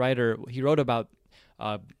 our site writer, he wrote about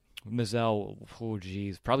Mizzell,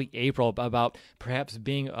 probably April, about perhaps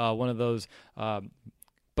being one of those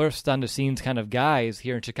burst on the scenes kind of guys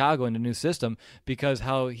here in Chicago in the new system, because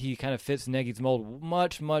how he kind of fits Nagy's mold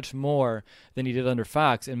much, much more than he did under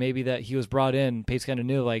Fox, and maybe that he was brought in, Pace kind of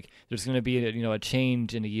knew like there's going to be a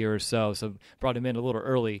change in a year or so brought him in a little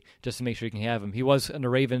early just to make sure he can have him. He was in the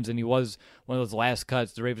Ravens, and he was one of those last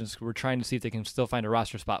cuts. The Ravens were trying to see if they can still find a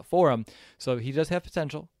roster spot for him, so he does have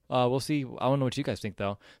potential. We'll see. I don't know what you guys think,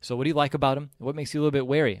 though. So what do you like about him? What makes you a little bit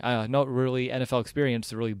wary? Not really NFL experience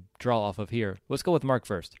to really draw off of here. Let's go with Mark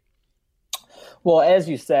first. Well, as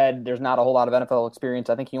you said, there's not a whole lot of NFL experience.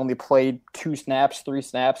 I think he only played 3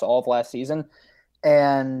 snaps all of last season.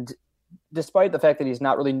 And despite the fact that he's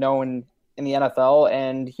not really known in the NFL,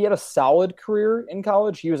 and he had a solid career in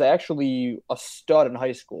college, he was actually a stud in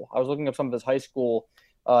high school. I was looking up some of his high school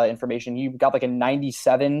information. He got like a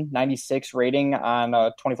 97, 96 rating on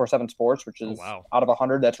 24/7 Sports, which is out of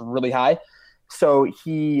 100. That's really high. So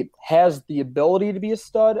he has the ability to be a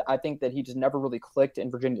stud. I think that he just never really clicked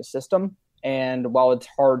in Virginia's system. And while it's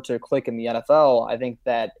hard to click in the NFL, I think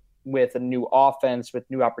that with a new offense, with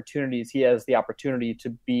new opportunities, he has the opportunity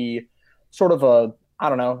to be sort of a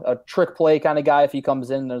trick play kind of guy. If he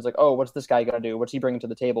comes in and there's like, oh, what's this guy going to do? What's he bringing to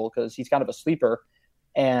the table? Because he's kind of a sleeper.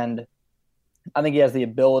 And I think he has the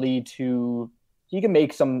ability he can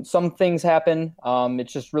make some things happen.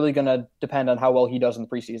 It's just really going to depend on how well he does in the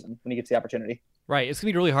preseason when he gets the opportunity. Right. It's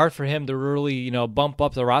going to be really hard for him to really, bump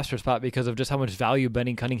up the roster spot because of just how much value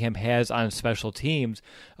Benny Cunningham has on special teams.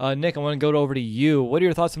 Nick, I want to go over to you. What are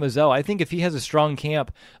your thoughts on Mizzell? I think if he has a strong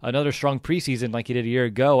camp, another strong preseason like he did a year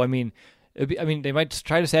ago, they might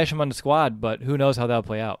try to stash him on the squad, but who knows how that'll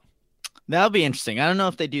play out. That'll be interesting. I don't know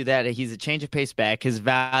if they do that. He's a change of pace back. His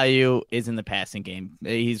value is in the passing game.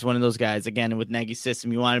 He's one of those guys, again, with Nagy's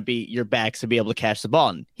system, you want to be your backs to be able to catch the ball.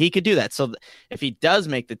 And he could do that. So if he does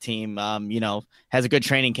make the team, has a good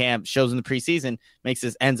training camp, shows in the preseason,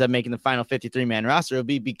 ends up making the final 53-man roster, it'll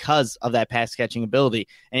be because of that pass catching ability.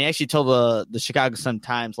 And he actually told the Chicago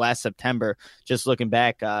Sun-Times last September, just looking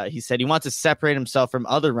back, he said he wants to separate himself from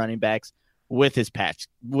other running backs with his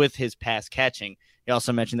pass catching. He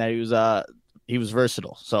also mentioned that he was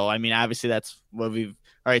versatile. So, obviously that's what we've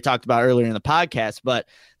already talked about earlier in the podcast, but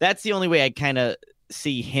that's the only way I kind of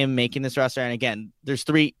see him making this roster. And again, there's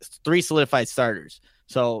three solidified starters.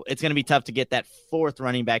 So it's going to be tough to get that 4th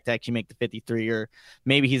running back to actually make the 53, or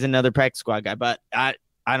maybe he's another practice squad guy, but I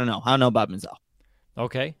don't know. I don't know about Mizzell.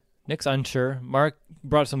 Okay. Nick's unsure. Mark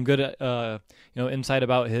brought some good, insight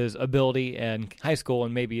about his ability in high school,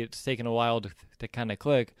 and maybe it's taken a while to kind of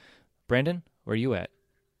click. Brandon, where are you at?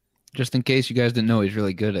 Just in case you guys didn't know, he's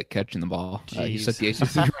really good at catching the ball. He set the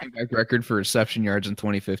ACC running back record for reception yards in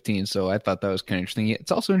 2015, so I thought that was kind of interesting.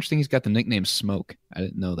 It's also interesting he's got the nickname Smoke. I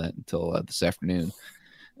didn't know that until this afternoon.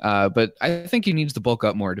 But I think he needs to bulk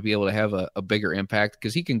up more to be able to have a bigger impact,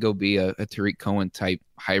 because he can go be a Tarik Cohen type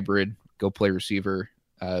hybrid, go play receiver,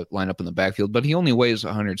 line up in the backfield, but he only weighs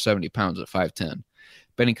 170 pounds at 5'10".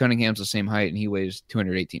 Benny Cunningham's the same height, and he weighs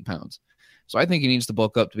 218 pounds. So I think he needs to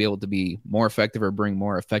bulk up to be able to be more effective or bring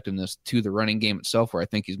more effectiveness to the running game itself, where I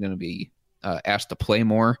think he's going to be asked to play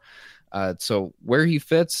more. So where he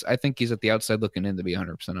fits, I think he's at the outside looking in, to be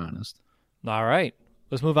 100% honest. All right.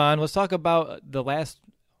 Let's move on. Let's talk about the last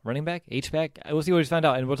running back, H-back. We'll see what he's found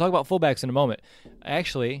out, and we'll talk about fullbacks in a moment.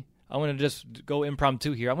 Actually, I'm going to just go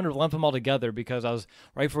impromptu here. I'm going to lump them all together because I was,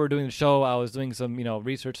 right before we were doing the show, I was doing some,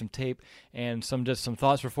 research, some tape, and some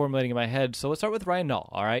thoughts were formulating in my head. So let's start with Ryan Nall,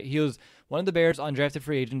 all right? He was one of the Bears' undrafted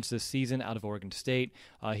free agents this season out of Oregon State.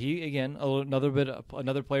 He, again,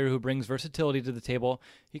 another player who brings versatility to the table.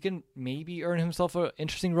 He can maybe earn himself an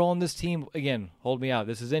interesting role in this team. Again, hold me out.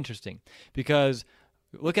 This is interesting because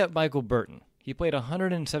look at Michael Burton. He played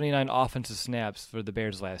 179 offensive snaps for the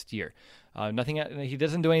Bears last year. He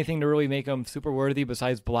doesn't do anything to really make him super worthy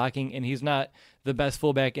besides blocking, and he's not the best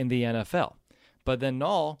fullback in the NFL. But then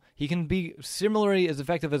Nall, he can be similarly as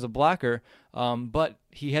effective as a blocker, but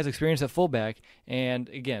he has experience at fullback. And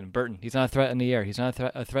again, Burton, he's not a threat in the air. He's not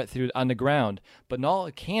a threat on the ground. But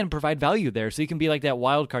Nall can provide value there, so he can be like that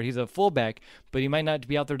wild card. He's a fullback, but he might not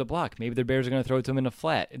be out there to block. Maybe the Bears are going to throw it to him in a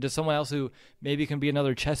flat. Just someone else who maybe can be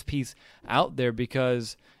another chess piece out there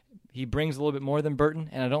because he brings a little bit more than Burton,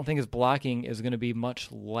 and I don't think his blocking is going to be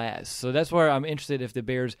much less. So that's where I'm interested if the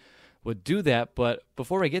Bears would do that. But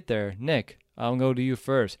before I get there, Nick, I'll go to you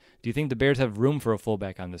first. Do you think the Bears have room for a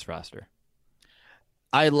fullback on this roster?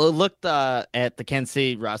 I looked at the Kansas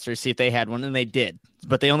City roster to see if they had one, and they did.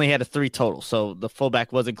 But they only had a 3 total, so the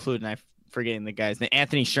fullback was included, and I'm forgetting the guy's name,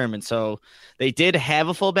 Anthony Sherman. So they did have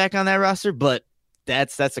a fullback on that roster, but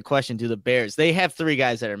that's the question to the Bears. They have 3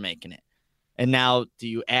 guys that are making it. And now do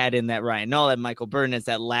you add in that Ryan Nall, that Michael Burton as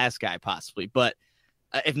that last guy possibly? But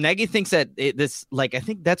if Nagy thinks that I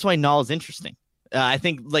think that's why Nall is interesting. I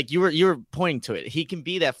think like you were pointing to it. He can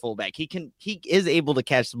be that fullback. He is able to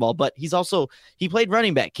catch the ball, but he played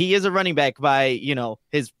running back. He is a running back by,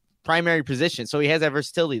 his primary position. So he has that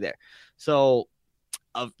versatility there. So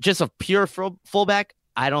just a pure fullback,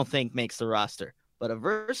 I don't think makes the roster, but a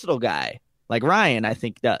versatile guy like Ryan, I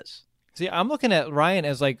think does. See, I'm looking at Ryan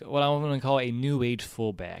as like what I'm going to call a new age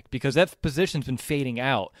fullback because that position's been fading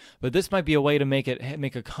out. But this might be a way to make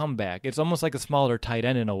a comeback. It's almost like a smaller tight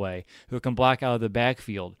end in a way who can block out of the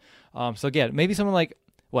backfield. So again, maybe someone like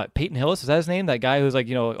Peyton Hillis, is that his name? That guy who's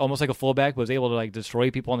like almost like a fullback, was able to like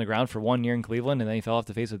destroy people on the ground for 1 year in Cleveland, and then he fell off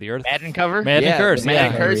the face of the earth. Madden cover, Madden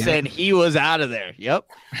curse, and he was out of there.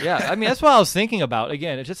 Yep. Yeah, I mean that's what I was thinking about.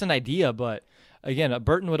 Again, it's just an idea, but. Again,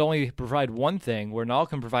 Burton would only provide one thing, where Nall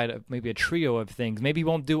can provide maybe a trio of things. Maybe he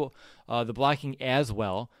won't do the blocking as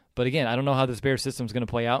well. But again, I don't know how this Bears system is going to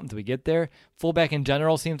play out until we get there. Fullback in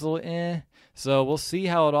general seems a little So we'll see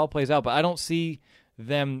how it all plays out. But I don't see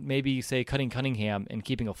them maybe, say, cutting Cunningham and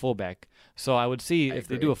keeping a fullback. So I would see if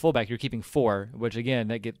they do a fullback, you're keeping 4, which again,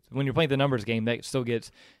 when you're playing the numbers game, that still gets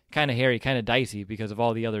kind of hairy, kind of dicey because of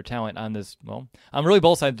all the other talent on this. Well, I'm really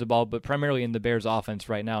both sides of the ball, but primarily in the Bears offense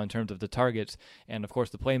right now in terms of the targets and, of course,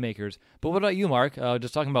 the playmakers. But what about you, Mark?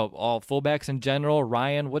 Just talking about all fullbacks in general.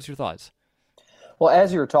 Ryan, what's your thoughts? Well,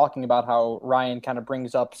 as you were talking about how Ryan kind of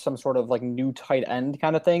brings up some sort of like new tight end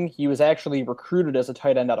kind of thing, he was actually recruited as a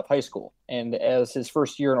tight end out of high school. And as his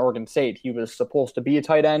first year in Oregon State, he was supposed to be a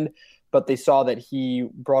tight end, but they saw that he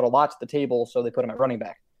brought a lot to the table, so they put him at running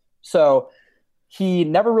back. So he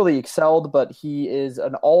never really excelled, but he is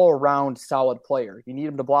an all-around solid player. You need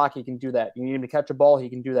him to block, he can do that. You need him to catch a ball, he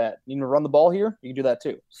can do that. You need him to run the ball here, he can do that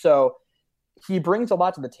too. So he brings a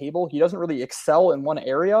lot to the table. He doesn't really excel in one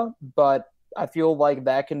area, but I feel like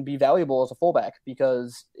that can be valuable as a fullback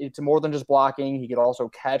because it's more than just blocking. He could also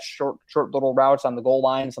catch short little routes on the goal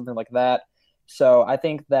line, something like that. So I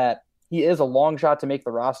think that he is a long shot to make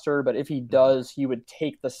the roster, but if he does, he would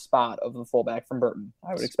take the spot of the fullback from Burton,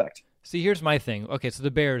 I would expect. See, here's my thing. Okay, so the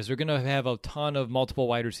Bears, they're going to have a ton of multiple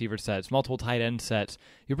wide receiver sets, multiple tight end sets.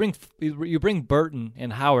 You bring Burton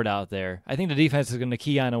and Howard out there. I think the defense is going to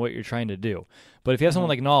key on what you're trying to do. But if you have someone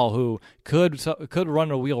like Nall who could run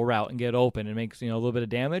a wheel route and get open and makes a little bit of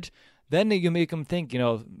damage, then you make them think,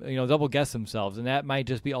 double guess themselves, and that might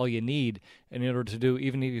just be all you need in order to do.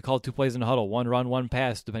 Even if you call 2 plays in a huddle, 1 run, 1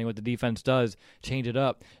 pass, depending what the defense does, change it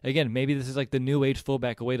up. Again, maybe this is like the new age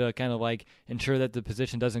fullback, a way to kind of like ensure that the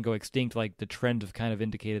position doesn't go extinct, like the trend have kind of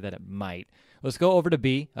indicated that it might. Let's go over to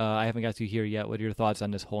B. I haven't got to you here yet. What are your thoughts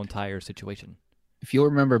on this whole entire situation? If you'll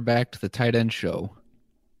remember back to the tight end show,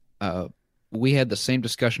 we had the same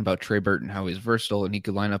discussion about Trey Burton, how he's versatile and he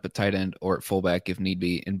could line up at tight end or at fullback if need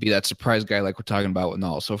be and be that surprise guy like we're talking about with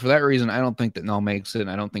Nall. So for that reason, I don't think that Nall makes it,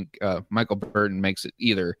 and I don't think Michael Burton makes it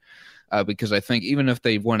either. because I think even if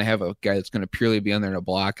they want to have a guy that's going to purely be on there in a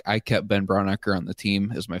block, I kept Ben Braunecker on the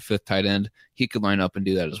team as my 5th tight end. He could line up and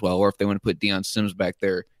do that as well. Or if they want to put Deion Sims back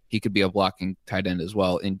there, he could be a blocking tight end as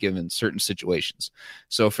well in given certain situations.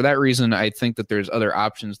 So for that reason, I think that there's other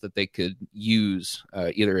options that they could use,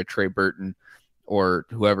 either a Trey Burton or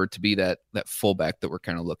whoever to be that fullback that we're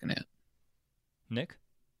kind of looking at. Nick?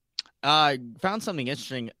 Found something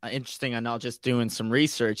interesting on all just doing some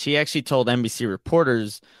research. He actually told NBC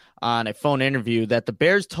reporters on a phone interview that the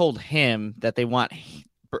Bears told him that they want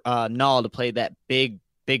Nall to play that big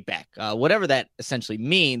back, whatever that essentially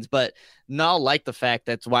means. But Nall liked the fact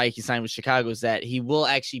that's why he signed with Chicago, is that he will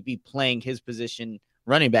actually be playing his position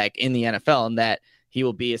running back in the NFL, and that he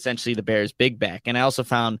will be essentially the Bears' big back. And I also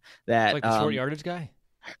found that like the short yardage guy.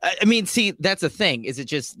 I mean, see, that's the thing. Is it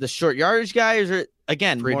just the short yardage guy, or is it,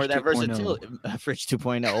 again, Fridge more of that 2.0. versatility? Fridge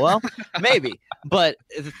 2.0. Well, maybe. But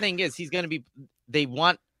the thing is, he's going to be –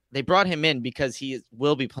 they brought him in because he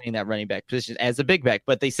will be playing that running back position as a big back.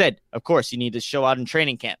 But they said, of course, you need to show out in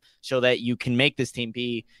training camp, show that you can make this team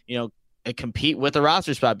be, compete with a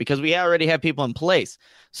roster spot, because we already have people in place.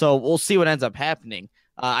 So we'll see what ends up happening.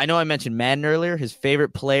 I know I mentioned Madden earlier. His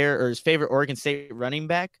favorite player, or his favorite Oregon State running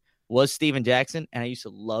back, was Steven Jackson, and I used to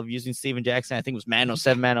love using Steven Jackson. I think it was Madden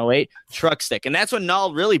 07, Madden 08, truck stick. And that's what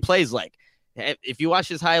Nall really plays like. If you watch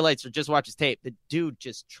his highlights or just watch his tape, the dude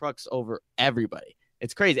just trucks over everybody.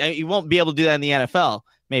 It's crazy. I mean, you won't be able to do that in the NFL,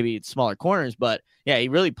 maybe it's smaller corners, but yeah, he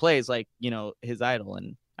really plays like, his idol,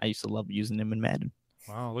 and I used to love using him in Madden.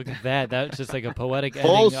 Wow, look at that. That's just like a poetic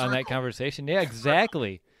ending on that conversation. Yeah,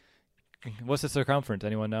 exactly. What's the circumference?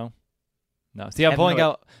 Anyone know? No. See, I'm pulling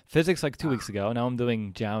out physics like 2 weeks ago. Now I'm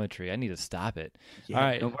doing geometry. I need to stop it. Yeah, all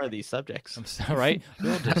right. No more of these subjects. I'm sorry, right?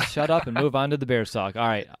 We'll just shut up and move on to the Bears talk. All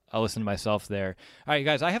right. I'll listen to myself there. All right,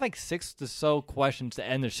 guys. I have like 6 to so questions to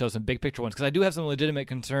end the show, some big picture ones, because I do have some legitimate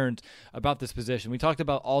concerns about this position. We talked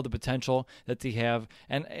about all the potential that they have,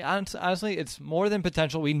 and honestly, it's more than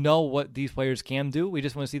potential. We know what these players can do. We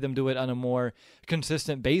just want to see them do it on a more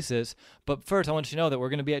consistent basis. But first, I want you to know that we're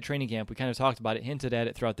going to be at training camp. We kind of talked about it, hinted at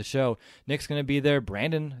it throughout the show. Nick's going to be there.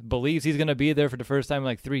 Brandon believes he's going to be there for the first time in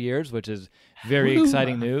like 3 years, which is very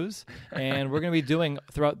exciting news. And we're going to be doing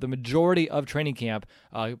throughout the majority of training camp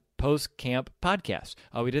post-camp podcasts.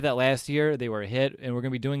 We did that last year. They were a hit, and we're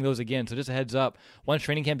going to be doing those again. So just a heads up, once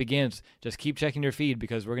training camp begins, just keep checking your feed,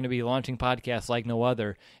 because we're going to be launching podcasts like no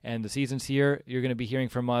other. And the season's here. You're going to be hearing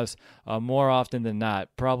from us more often than not.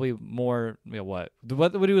 Probably more, what did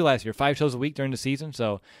we do last year? 5 shows a week during the season.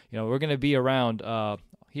 So, we're going to be around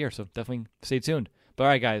here. So definitely stay tuned. But all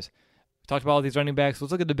right, guys. Talked about all these running backs.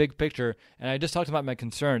 Let's look at the big picture. And I just talked about my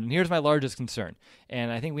concern. And here's my largest concern.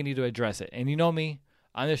 And I think we need to address it. And you know me.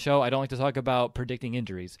 On this show, I don't like to talk about predicting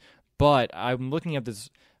injuries, but I'm looking at this,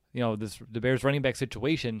 the Bears running back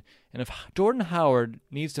situation, and if Jordan Howard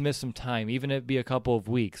needs to miss some time, even if it be a couple of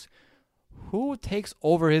weeks, who takes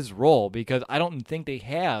over his role? Because I don't think they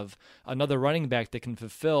have another running back that can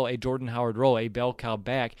fulfill a Jordan Howard role, a bell cow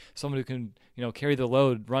back, someone who can, carry the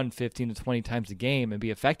load, run 15 to 20 times a game, and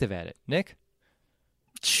be effective at it. Nick?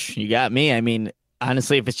 You got me. I mean,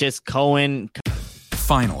 honestly, if it's just Cohen.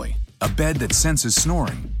 Finally, a bed that senses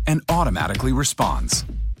snoring and automatically responds.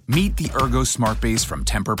 Meet the Ergo Smart Base from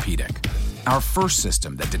Tempur-Pedic, our first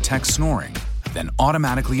system that detects snoring, then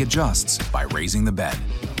automatically adjusts by raising the bed.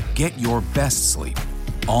 Get your best sleep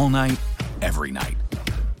all night, every night.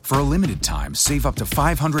 For a limited time, save up to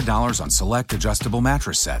 $500 on select adjustable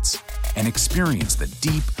mattress sets and experience the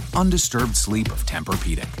deep, undisturbed sleep of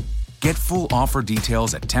Tempur-Pedic. Get full offer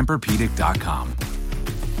details at Tempur-Pedic.com.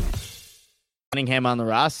 Cunningham on the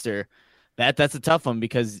roster, that's a tough one,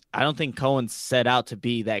 because I don't think Cohen's set out to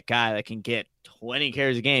be that guy that can get 20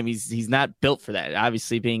 carries a game. He's not built for that.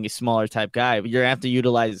 Obviously, being a smaller type guy, you're going to have to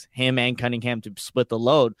utilize him and Cunningham to split the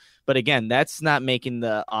load. But again, that's not making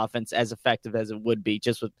the offense as effective as it would be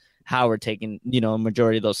just with Howard taking, a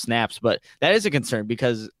majority of those snaps. But that is a concern,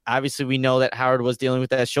 because obviously we know that Howard was dealing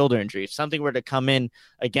with that shoulder injury. If something were to come in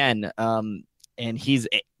again, and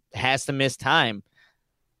has to miss time,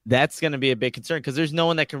 that's going to be a big concern, because there's no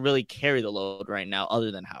one that can really carry the load right now other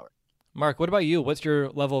than Howard. Mark, what about you? What's your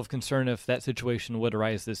level of concern if that situation would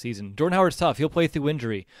arise this season? Jordan Howard's tough. He'll play through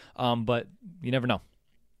injury, but you never know.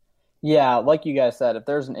 Yeah, like you guys said, if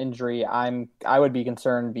there's an injury, I would be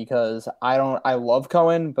concerned, because I love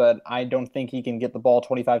Cohen, but I don't think he can get the ball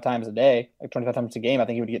 25 times a day, like 25 times a game. I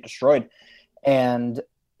think he would get destroyed. And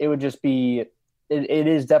it would just be, it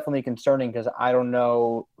is definitely concerning, because I don't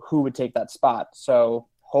know who would take that spot. So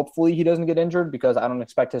hopefully he doesn't get injured, because I don't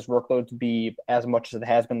expect his workload to be as much as it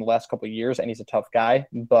has been the last couple of years, and he's a tough guy.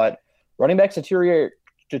 But running backs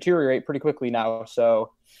deteriorate pretty quickly now,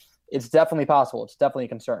 so it's definitely possible. It's definitely a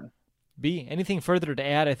concern. B, anything further to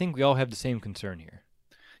add? I think we all have the same concern here.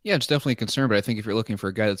 Yeah, it's definitely a concern, but I think if you're looking for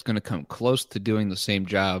a guy that's going to come close to doing the same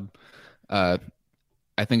job,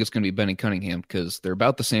 I think it's going to be Benny Cunningham because they're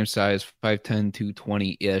about the same size, 5'10",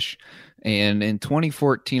 220-ish. And in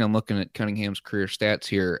 2014, I'm looking at Cunningham's career stats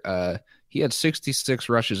here. He had 66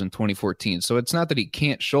 rushes in 2014. So it's not that he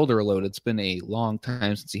can't shoulder a load. It's been a long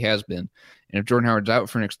time since he has been. And if Jordan Howard's out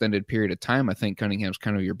for an extended period of time, I think Cunningham's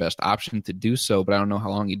kind of your best option to do so. But I don't know how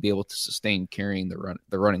long he'd be able to sustain carrying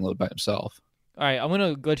the running load by himself. All right, I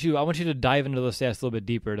want you to dive into those stats a little bit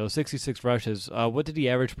deeper. Those 66 rushes, what did he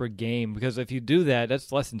average per game? Because if you do that,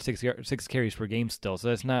 that's less than six carries per game still. So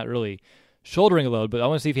that's not really shouldering a load, but I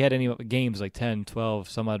want to see if he had any games like 10, 12,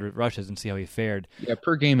 some odd rushes and see how he fared. Yeah,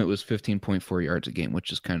 per game it was 15.4 yards a game,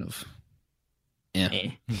 which is kind of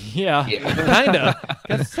Yeah, kind of.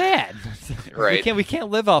 That's sad. Right. We can't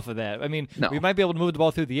live off of that. I mean, No. we might be able to move the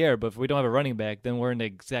ball through the air, but if we don't have a running back, then we're in the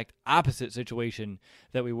exact opposite situation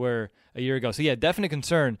that we were a year ago. So yeah, definite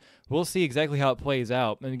concern. We'll see exactly how it plays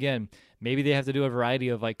out. And again, maybe they have to do a variety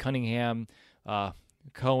of like Cunningham,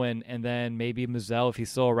 Cohen, and then maybe Mazzell if he's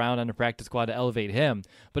still around on the practice squad to elevate him.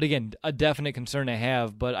 But again, a definite concern I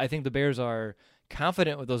have. But I think the Bears are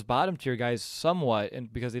confident with those bottom tier guys somewhat,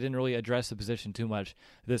 and because they didn't really address the position too much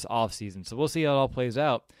this offseason. So we'll see how it all plays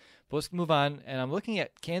out. But let's move on, and I'm looking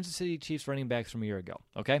at Kansas City Chiefs running backs from a year ago.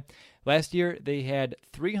 Okay, last year they had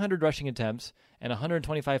 300 rushing attempts and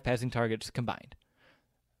 125 passing targets combined.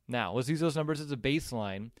 Now let's use those numbers as a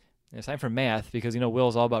baseline. And it's time for math because,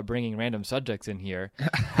 Will's all about bringing random subjects in here.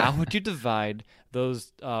 How would you divide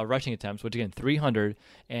those rushing attempts, which, again, 300,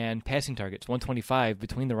 and passing targets, 125,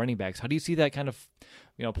 between the running backs? How do you see that kind of,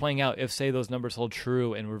 playing out if, say, those numbers hold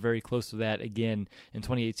true and we're very close to that again in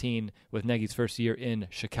 2018 with Nagy's first year in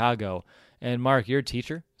Chicago? And, Mark, you're a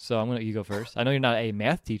teacher, so I'm going to let you go first. I know you're not a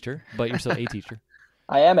math teacher, but you're still a teacher.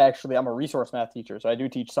 I am actually. I'm a resource math teacher, so I do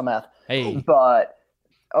teach some math. Hey. But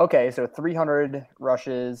okay, so 300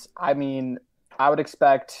 rushes. I mean, I would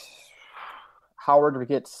expect Howard to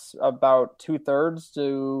get about 2/3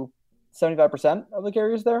 to 75% of the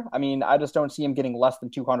carries there. I mean, I just don't see him getting less than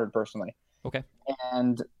 200 personally. Okay.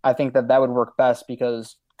 And I think that would work best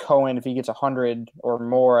because Cohen, if he gets 100 or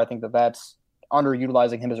more, I think that's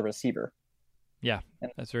underutilizing him as a receiver. Yeah,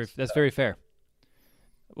 that's very fair.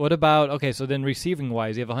 What about, okay, so then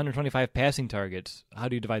receiving-wise, you have 125 passing targets. How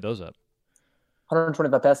do you divide those up?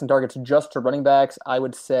 125 passing targets just to running backs. I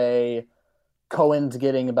would say Cohen's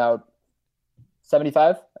getting about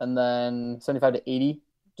 75 and then 75 to 80,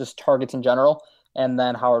 just targets in general. And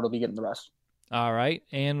then Howard will be getting the rest. All right.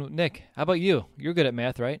 And Nick, how about you? You're good at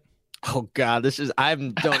math, right? Oh, God, I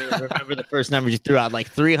don't even remember the first numbers you threw out, like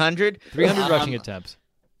 300? 300 rushing attempts.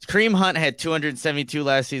 Kareem Hunt had 272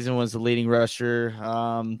 last season, was the leading rusher.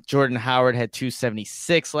 Jordan Howard had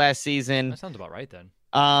 276 last season. That sounds about right then.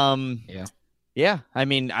 Yeah, I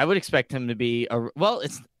mean, I would expect him to be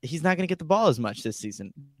he's not going to get the ball as much this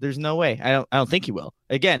season. There's no way. I don't think he will.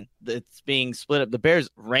 Again, it's being split up. The Bears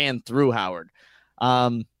ran through Howard.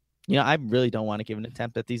 I really don't want to give an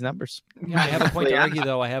attempt at these numbers. Yeah, I have a point to argue,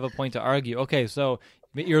 though. I have a point to argue. Okay, so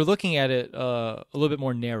you're looking at it a little bit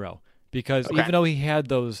more narrow because even though he had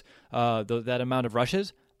that amount of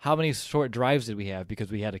rushes, how many short drives did we have? Because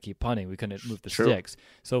we had to keep punting. We couldn't move the sticks.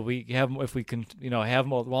 So if we can, have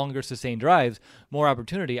more longer sustained drives, more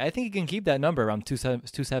opportunity. I think he can keep that number around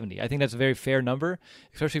 270. I think that's a very fair number,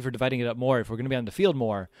 especially for dividing it up more. If we're going to be on the field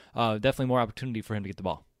more, definitely more opportunity for him to get the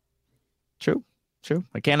ball. True.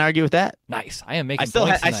 I can't argue with that. Nice. I am making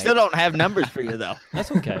points I still don't have numbers for you though.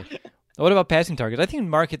 That's okay. What about passing targets? I think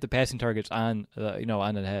Mark hit the passing targets on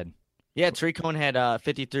the head. Yeah, Tarik Cohen had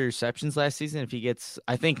 53 receptions last season. If he gets,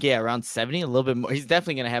 I think, around 70, a little bit more. He's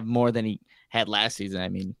definitely going to have more than he had last season. I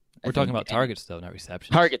mean, we're talking about targets, though, not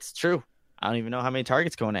receptions. Targets, true. I don't even know how many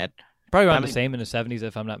targets Cohen had. Probably around the same in the 70s,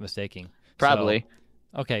 if I'm not mistaken. Probably.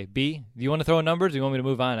 So, okay, B, do you want to throw in numbers or do you want me to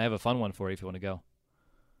move on? I have a fun one for you if you want to go.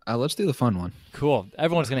 Let's do the fun one. Cool.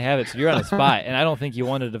 Everyone's going to have it, so you're on the spot, and I don't think you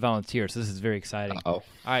wanted to volunteer, so this is very exciting. All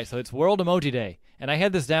right, so it's World Emoji Day, and I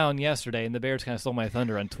had this down yesterday, and the Bears kind of stole my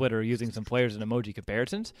thunder on Twitter using some players and emoji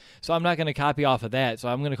comparisons, so I'm not going to copy off of that, so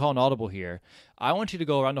I'm going to call an audible here. I want you to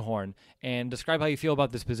go around the horn and describe how you feel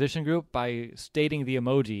about this position group by stating the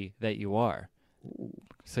emoji that you are.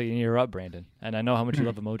 So you're up, Brandon, and I know how much you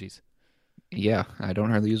love emojis. Yeah, I don't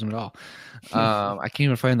hardly use them at all. I can't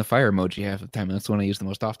even find the fire emoji half the time. That's the one I use the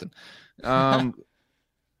most often.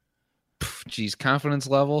 Confidence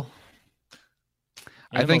level.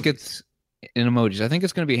 I think it's in emojis. I think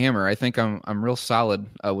it's going to be a hammer. I think I'm real solid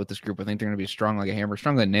with this group. I think they're going to be strong like a hammer,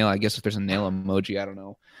 strong like a nail. I guess if there's a nail emoji, I don't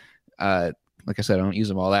know. like I said, I don't use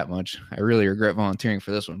them all that much. I really regret volunteering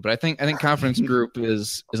for this one, but I think confidence group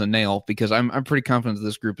is a nail, because I'm pretty confident that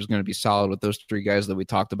this group is going to be solid with those three guys that we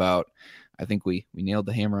talked about. I think we nailed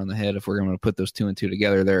the hammer on the head if we're going to put those 2 and 2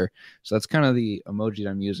 together there. So that's kind of the emoji that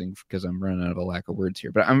I'm using, because I'm running out of a lack of words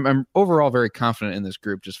here. But I'm overall very confident in this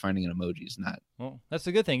group. Just finding an emoji is not. Well, that's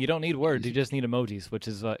a good thing. You don't need words. You just need emojis, which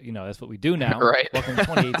is, that's what we do now. Right. Welcome to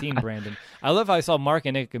 2018, Brandon. I love how I saw Mark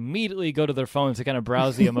and Nick immediately go to their phones to kind of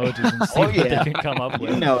browse the emojis and see what they can come up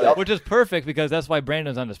with. Which is perfect, because that's why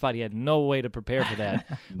Brandon's on the spot. He had no way to prepare for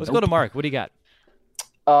that. Let's go to Mark. What do you got?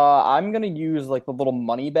 I'm going to use like the little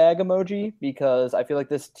money bag emoji, because I feel like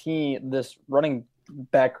this running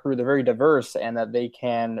back crew, they're very diverse, and that they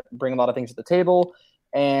can bring a lot of things to the table,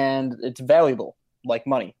 and it's valuable like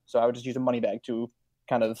money. So I would just use a money bag to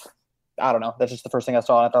kind of, I don't know. That's just the first thing I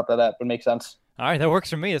saw. And I thought that would make sense. All right. That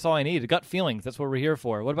works for me. That's all I need. Gut feelings. That's what we're here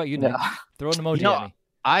for. What about you, Nick? Throw an emoji at me.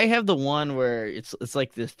 I have the one where it's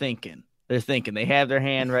like they're thinking. They have their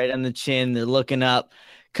hand right on the chin. They're looking up,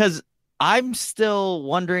 because I'm still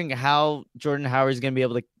wondering how Jordan Howard is going to be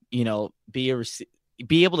able to,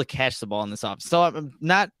 be able to catch the ball in this offense. So I'm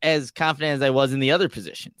not as confident as I was in the other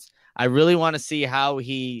positions. I really want to see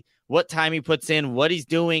what time he puts in, what he's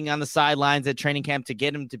doing on the sidelines at training camp to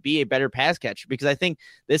get him to be a better pass catcher, because I think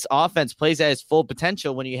this offense plays at its full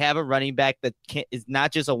potential when you have a running back that is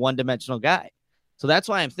not just a one-dimensional guy. So that's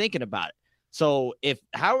why I'm thinking about it. So if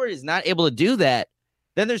Howard is not able to do that,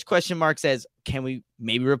 then there's question marks as, can we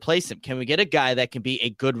maybe replace him? Can we get a guy that can be a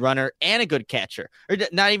good runner and a good catcher? Or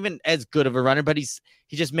not even as good of a runner, but he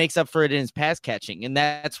just makes up for it in his pass catching. And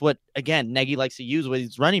that's what, again, Nagy likes to use with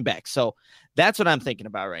his running back. So that's what I'm thinking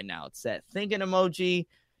about right now. It's that thinking emoji.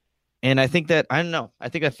 And I think that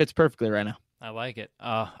fits perfectly right now. I like it.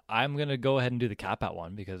 I'm going to go ahead and do the cop-out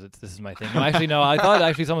one, because this is my thing. No, I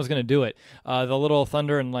thought someone was going to do it. The little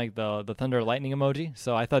thunder and like the thunder lightning emoji.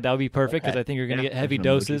 So I thought that would be perfect, because I think you're going to get heavy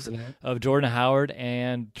doses of Jordan Howard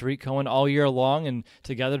and Tarik Cohen all year long, and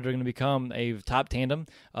together they're going to become a top tandem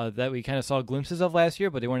that we kind of saw glimpses of last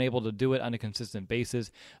year, but they weren't able to do it on a consistent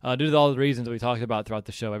basis due to all the reasons that we talked about throughout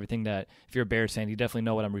the show. Everything that, if you're a Bears fan, you definitely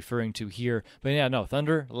know what I'm referring to here. But yeah, no,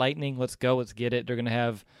 thunder, lightning, let's go, let's get it. They're going to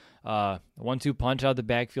have 1-2 punch out of the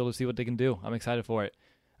backfield to see what they can do. I'm excited for it.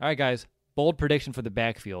 All right, guys. Bold prediction for the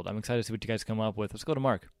backfield. I'm excited to see what you guys come up with. Let's go to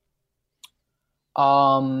Mark.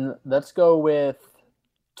 Let's go with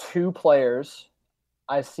 2 players.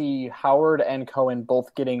 I see Howard and Cohen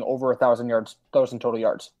both getting over 1,000 total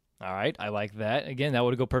yards. All right, I like that. Again, that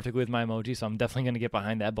would go perfectly with my emoji, so I'm definitely going to get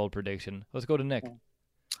behind that bold prediction. Let's go to Nick.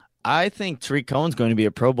 I think Tarik Cohen's going to be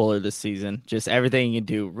a Pro Bowler this season. Just everything you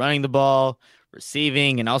do, running the ball,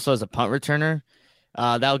 receiving, and also as a punt returner.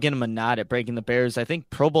 That'll get him a nod at breaking the Bears. I think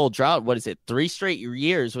Pro Bowl drought, 3 straight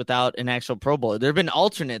years without an actual Pro Bowler. There have been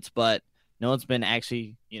alternates, but no one's been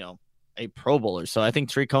actually, a Pro Bowler. So I think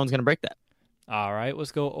Tarik Cohen's going to break that. All right,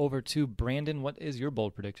 let's go over to Brandon. What is your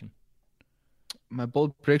bold prediction? My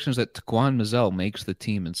bold prediction is that Taquan Mizzell makes the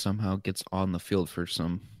team and somehow gets on the field for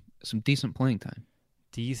some decent playing time.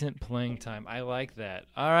 Decent playing time. I like that.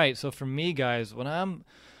 All right, so for me, guys,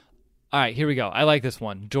 all right, here we go. I like this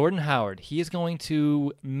one. Jordan Howard, he is going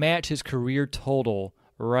to match his career total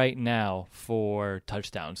right now for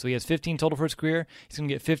touchdowns. So he has 15 total for his career. He's going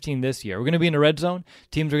to get 15 this year. We're going to be in the red zone.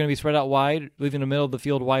 Teams are going to be spread out wide, leaving the middle of the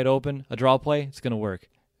field wide open. A draw play, it's going to work.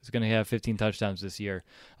 He's going to have 15 touchdowns this year.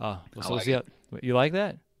 You like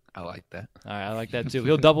that? I like that. All right, I like that too.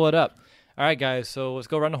 He'll double it up. All right, guys, so let's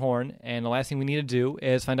go around the horn, and the last thing we need to do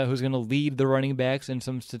is find out who's going to lead the running backs in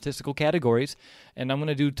some statistical categories, and I'm going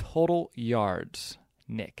to do total yards.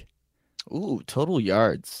 Nick. Ooh, total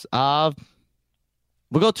yards. We'll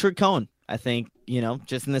go Tarik Cohen. I think,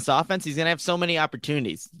 just in this offense, he's going to have so many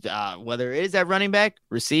opportunities, whether it is at running back,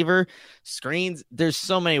 receiver, screens. There's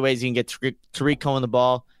so many ways you can get Tarik Cohen the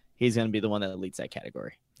ball. He's going to be the one that leads that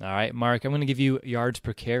category. All right, Mark, I'm going to give you yards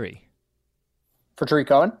per carry. For Tarik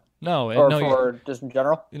Cohen? No, just in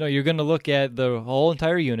general? You're going to look at the whole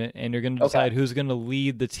entire unit, and you're going to decide who's going to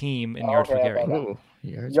lead the team in yards per carry. Okay.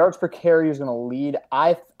 Yards per carry is going to lead.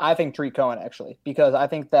 I think Tarik Cohen, actually, because I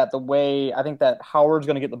think that Howard's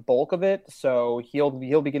going to get the bulk of it, so he'll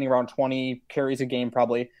be getting around 20 carries a game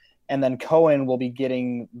probably, and then Cohen will be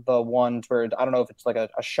getting the ones where, I don't know if it's like a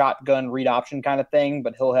shotgun read option kind of thing,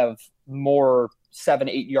 but he'll have more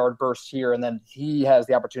 7-8 yard bursts here, and then he has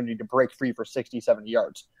the opportunity to break free for 60-70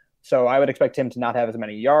 yards. So I would expect him to not have as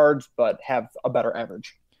many yards, but have a better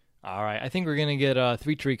average. All right. I think we're going to get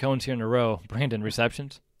 3 Tarik Cohens here in a row. Brandon,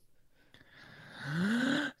 receptions?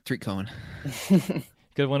 Tarik Cohen.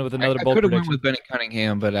 Could have won with another I bold could have prediction. went with Benny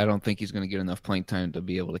Cunningham, but I don't think he's going to get enough playing time to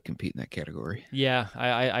be able to compete in that category. Yeah,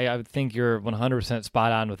 I think you're 100%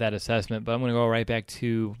 spot on with that assessment, but I'm going to go right back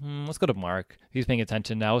to, let's go to Mark. He's paying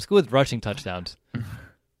attention now. Let's go with rushing touchdowns.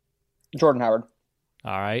 Jordan Howard.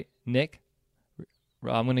 All right, Nick,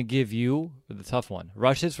 I'm going to give you the tough one.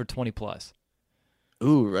 Rushes for 20+.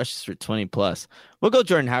 Ooh, rushes for 20+. We'll go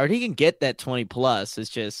Jordan Howard. He can get that 20+. It's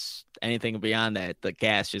just anything beyond that, the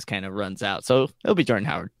gas just kind of runs out. So it'll be Jordan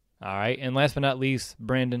Howard. All right, and last but not least,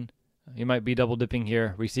 Brandon, you might be double dipping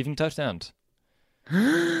here. Receiving touchdowns.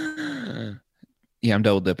 Yeah, I'm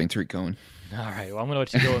double dipping. Tarik Cohen. All right, well, I'm going to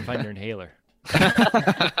let you go and find your inhaler.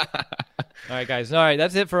 All right, guys. All right,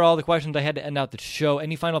 that's it for all the questions I had to end out the show.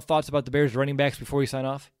 Any final thoughts about the Bears running backs before we sign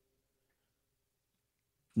off?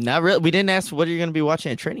 Not really. We didn't ask what you're going to be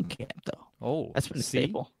watching at training camp, though. Oh, that's been a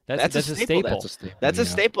staple. That's a staple. That's a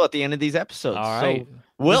staple at the end of these episodes. All right. So,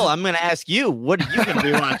 Will, I'm going to ask you, what are you going to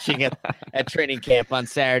be watching at training camp on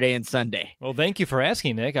Saturday and Sunday? Well, thank you for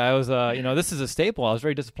asking, Nick. I was, this is a staple. I was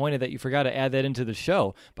very disappointed that you forgot to add that into the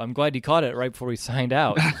show, but I'm glad you caught it right before we signed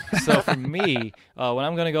out. So for me, when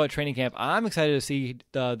I'm going to go at training camp, I'm excited to see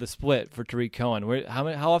the split for Tarik Cohen.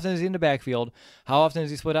 How often is he in the backfield? How often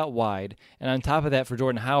is he split out wide? And on top of that, for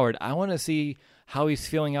Jordan Howard, I want to see how he's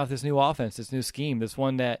feeling out this new offense, this new scheme, this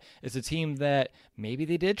one that is a team that maybe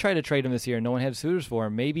they did try to trade him this year and no one had suitors for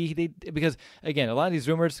him. Because, again, a lot of these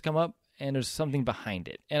rumors come up and there's something behind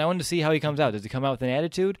it. And I wanted to see how he comes out. Does he come out with an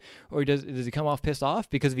attitude, or does he come off pissed off?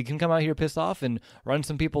 Because if he can come out here pissed off and run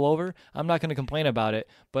some people over, I'm not going to complain about it.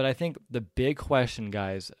 But I think the big question,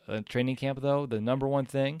 guys, training camp, though, the number one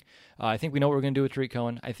thing, I think we know what we're going to do with Tarik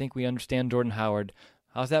Cohen. I think we understand Jordan Howard.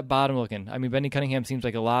 How's that bottom looking? I mean, Benny Cunningham seems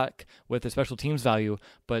like a lot with the special teams value,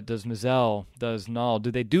 but does Mizell, does Null,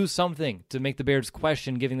 do they do something to make the Bears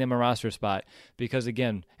question giving them a roster spot? Because,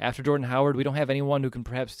 again, after Jordan Howard, we don't have anyone who can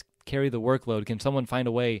perhaps carry the workload. Can someone find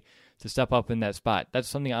a way to step up in that spot? That's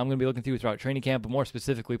something I'm going to be looking through throughout training camp, but more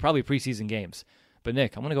specifically, probably preseason games. But,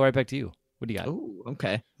 Nick, I'm going to go right back to you. What do you got? Oh,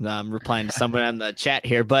 okay. I'm replying to someone on the chat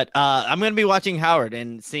here, but I'm going to be watching Howard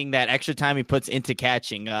and seeing that extra time he puts into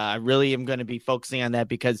catching. I really am going to be focusing on that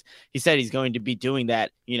because he said he's going to be doing that,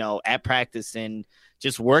 at practice and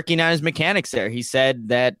just working on his mechanics there. He said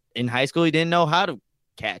that in high school he didn't know how to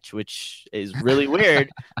catch, which is really weird,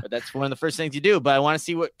 but that's one of the first things you do. But I want to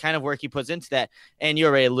see what kind of work he puts into that. And you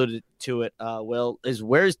already alluded to it, Will, is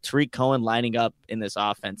where's Tarik Cohen lining up in this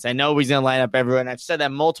offense? I know he's going to line up everyone. I've said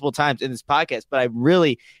that multiple times in this podcast, but I'm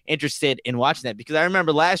really interested in watching that because I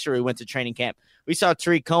remember last year we went to training camp. We saw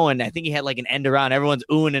Tarik Cohen. I think he had like an end around. Everyone's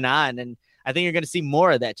oohing and on. And I think you're going to see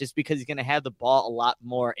more of that just because he's going to have the ball a lot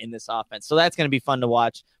more in this offense. So that's going to be fun to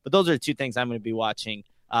watch. But those are the two things I'm going to be watching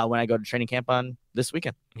when I go to training camp on this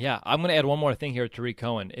weekend. Yeah, I'm going to add one more thing here to Tarik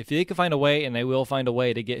Cohen. If they can find a way, and they will find a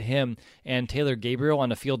way to get him and Taylor Gabriel on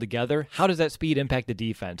the field together, how does that speed impact the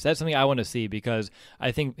defense? That's something I want to see because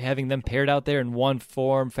I think having them paired out there in one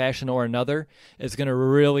form, fashion, or another is going to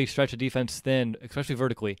really stretch the defense thin, especially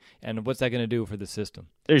vertically. And what's that going to do for the system?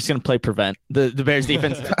 They're just going to play prevent. The Bears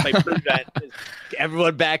defense is going to play prevent.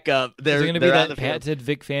 Everyone back up. Is it going to be that patented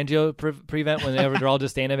Vic Fangio prevent whenever they're all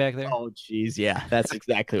just standing back there? Oh, geez, yeah. That's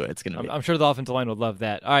exactly what it's going to be. I'm sure the offensive line would love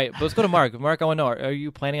that. All right, but let's go to Mark. Mark, I want to know, are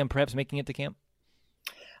you planning on perhaps making it to camp?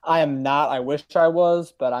 I am not. I wish I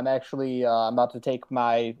was, but I'm actually I'm about to take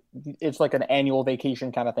it's like an annual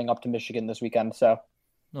vacation kind of thing up to Michigan this weekend. So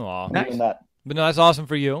I'm doing that. But no, that's awesome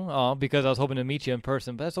for you because I was hoping to meet you in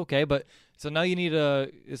person, but that's okay. But so now you need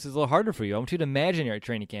this is a little harder for you. I want you to imagine you're at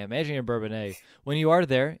training camp, imagine you're Bourbonnais. When you are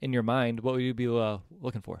there in your mind, what would you be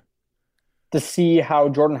looking for? To see how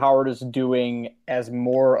Jordan Howard is doing as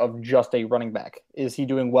more of just a running back. Is he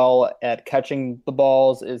doing well at catching the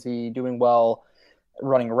balls? Is he doing well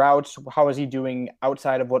running routes? How is he doing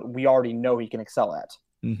outside of what we already know he can excel at?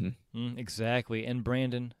 Mm-hmm. Exactly. And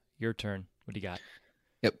Brandon, your turn. What do you got?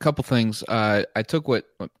 Yep, couple things. I took what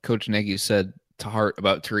Coach Nagy said to heart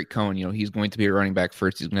about Tarik Cohen. He's going to be a running back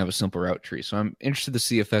first. He's going to have a simple route tree. So I'm interested to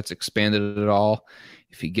see if that's expanded at all,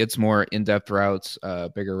 if he gets more in-depth routes,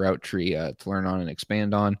 bigger route tree to learn on and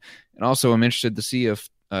expand on. And also I'm interested to see if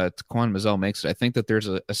Taquan Mizell makes it. I think that there's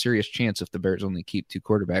a serious chance if the Bears only keep two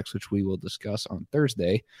quarterbacks, which we will discuss on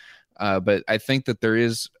Thursday. But I think that there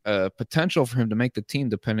is potential for him to make the team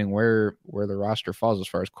depending where the roster falls as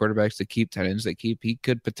far as quarterbacks they keep, tight ends they keep. He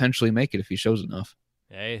could potentially make it if he shows enough.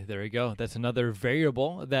 Hey, there we go. That's another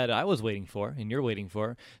variable that I was waiting for and you're waiting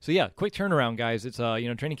for. So yeah, quick turnaround, guys. It's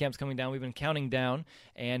training camp's coming down. We've been counting down,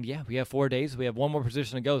 and yeah, we have 4 days. We have one more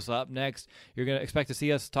position to go. So up next, you're going to expect to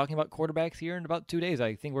see us talking about quarterbacks here in about 2 days.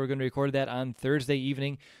 I think we're going to record that on Thursday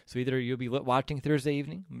evening. So either you'll be watching Thursday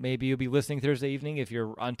evening, maybe you'll be listening Thursday evening if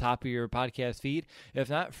you're on top of your podcast feed. If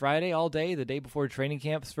not, Friday all day, the day before training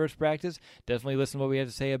camp's first practice, definitely listen to what we have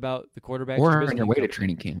to say about the quarterbacks. Or on your way to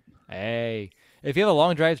training camp. Hey. If you have a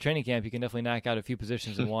long drive to training camp, you can definitely knock out a few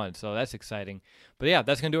positions in one, so that's exciting. But yeah,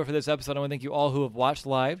 that's going to do it for this episode. I want to thank you all who have watched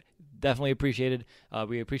live. Definitely appreciated.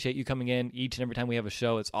 We appreciate you coming in each and every time we have a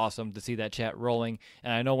show. It's awesome to see that chat rolling.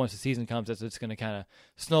 And I know once the season comes, it's going to kind of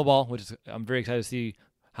snowball, which is I'm very excited to see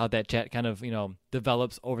how that chat kind of,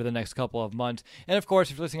 develops over the next couple of months. And of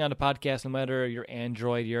course, if you're listening on the podcast, no matter your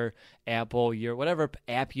Android, your Apple, your whatever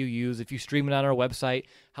app you use, if you stream it on our website,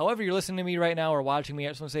 however you're listening to me right now or watching me, I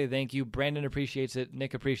just want to say thank you. Brandon appreciates it.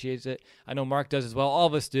 Nick appreciates it. I know Mark does as well. All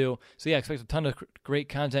of us do. So yeah, expect a ton of great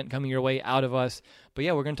content coming your way out of us. But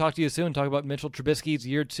yeah, we're going to talk to you soon, talk about Mitchell Trubisky's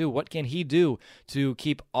year 2. What can he do to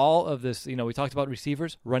keep all of this? We talked about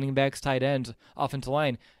receivers, running backs, tight ends, offensive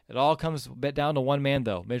line. It all comes down to one man,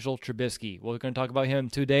 though, Mitchell Trubisky. We're going to talk about him in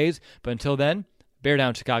 2 days. But until then, bear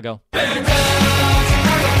down, Chicago. Bear down,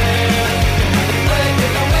 Chicago Bears.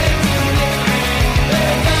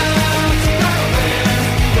 Bear down, Chicago Bears.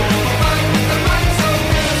 We'll fight with the might so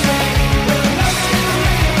fierce. We'll never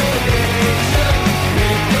relegation.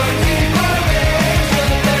 With your team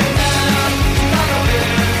motivation. Bear down, Chicago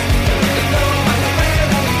Bears. There's no matter where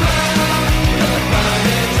we run. We'll find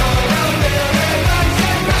and joy out there. Bear down,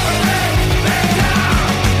 Chicago Bears. Bear down.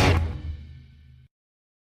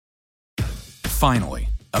 Finally,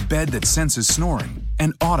 a bed that senses snoring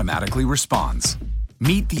and automatically responds.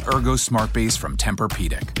 Meet the Ergo Smart Base from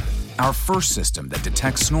Tempur-Pedic, our first system that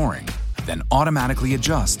detects snoring, then automatically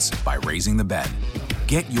adjusts by raising the bed.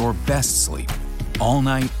 Get your best sleep all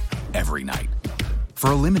night, every night. For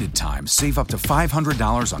a limited time, save up to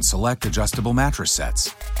 $500 on select adjustable mattress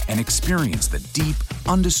sets and experience the deep,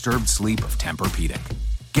 undisturbed sleep of Tempur-Pedic.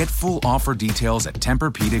 Get full offer details at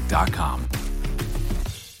TempurPedic.com.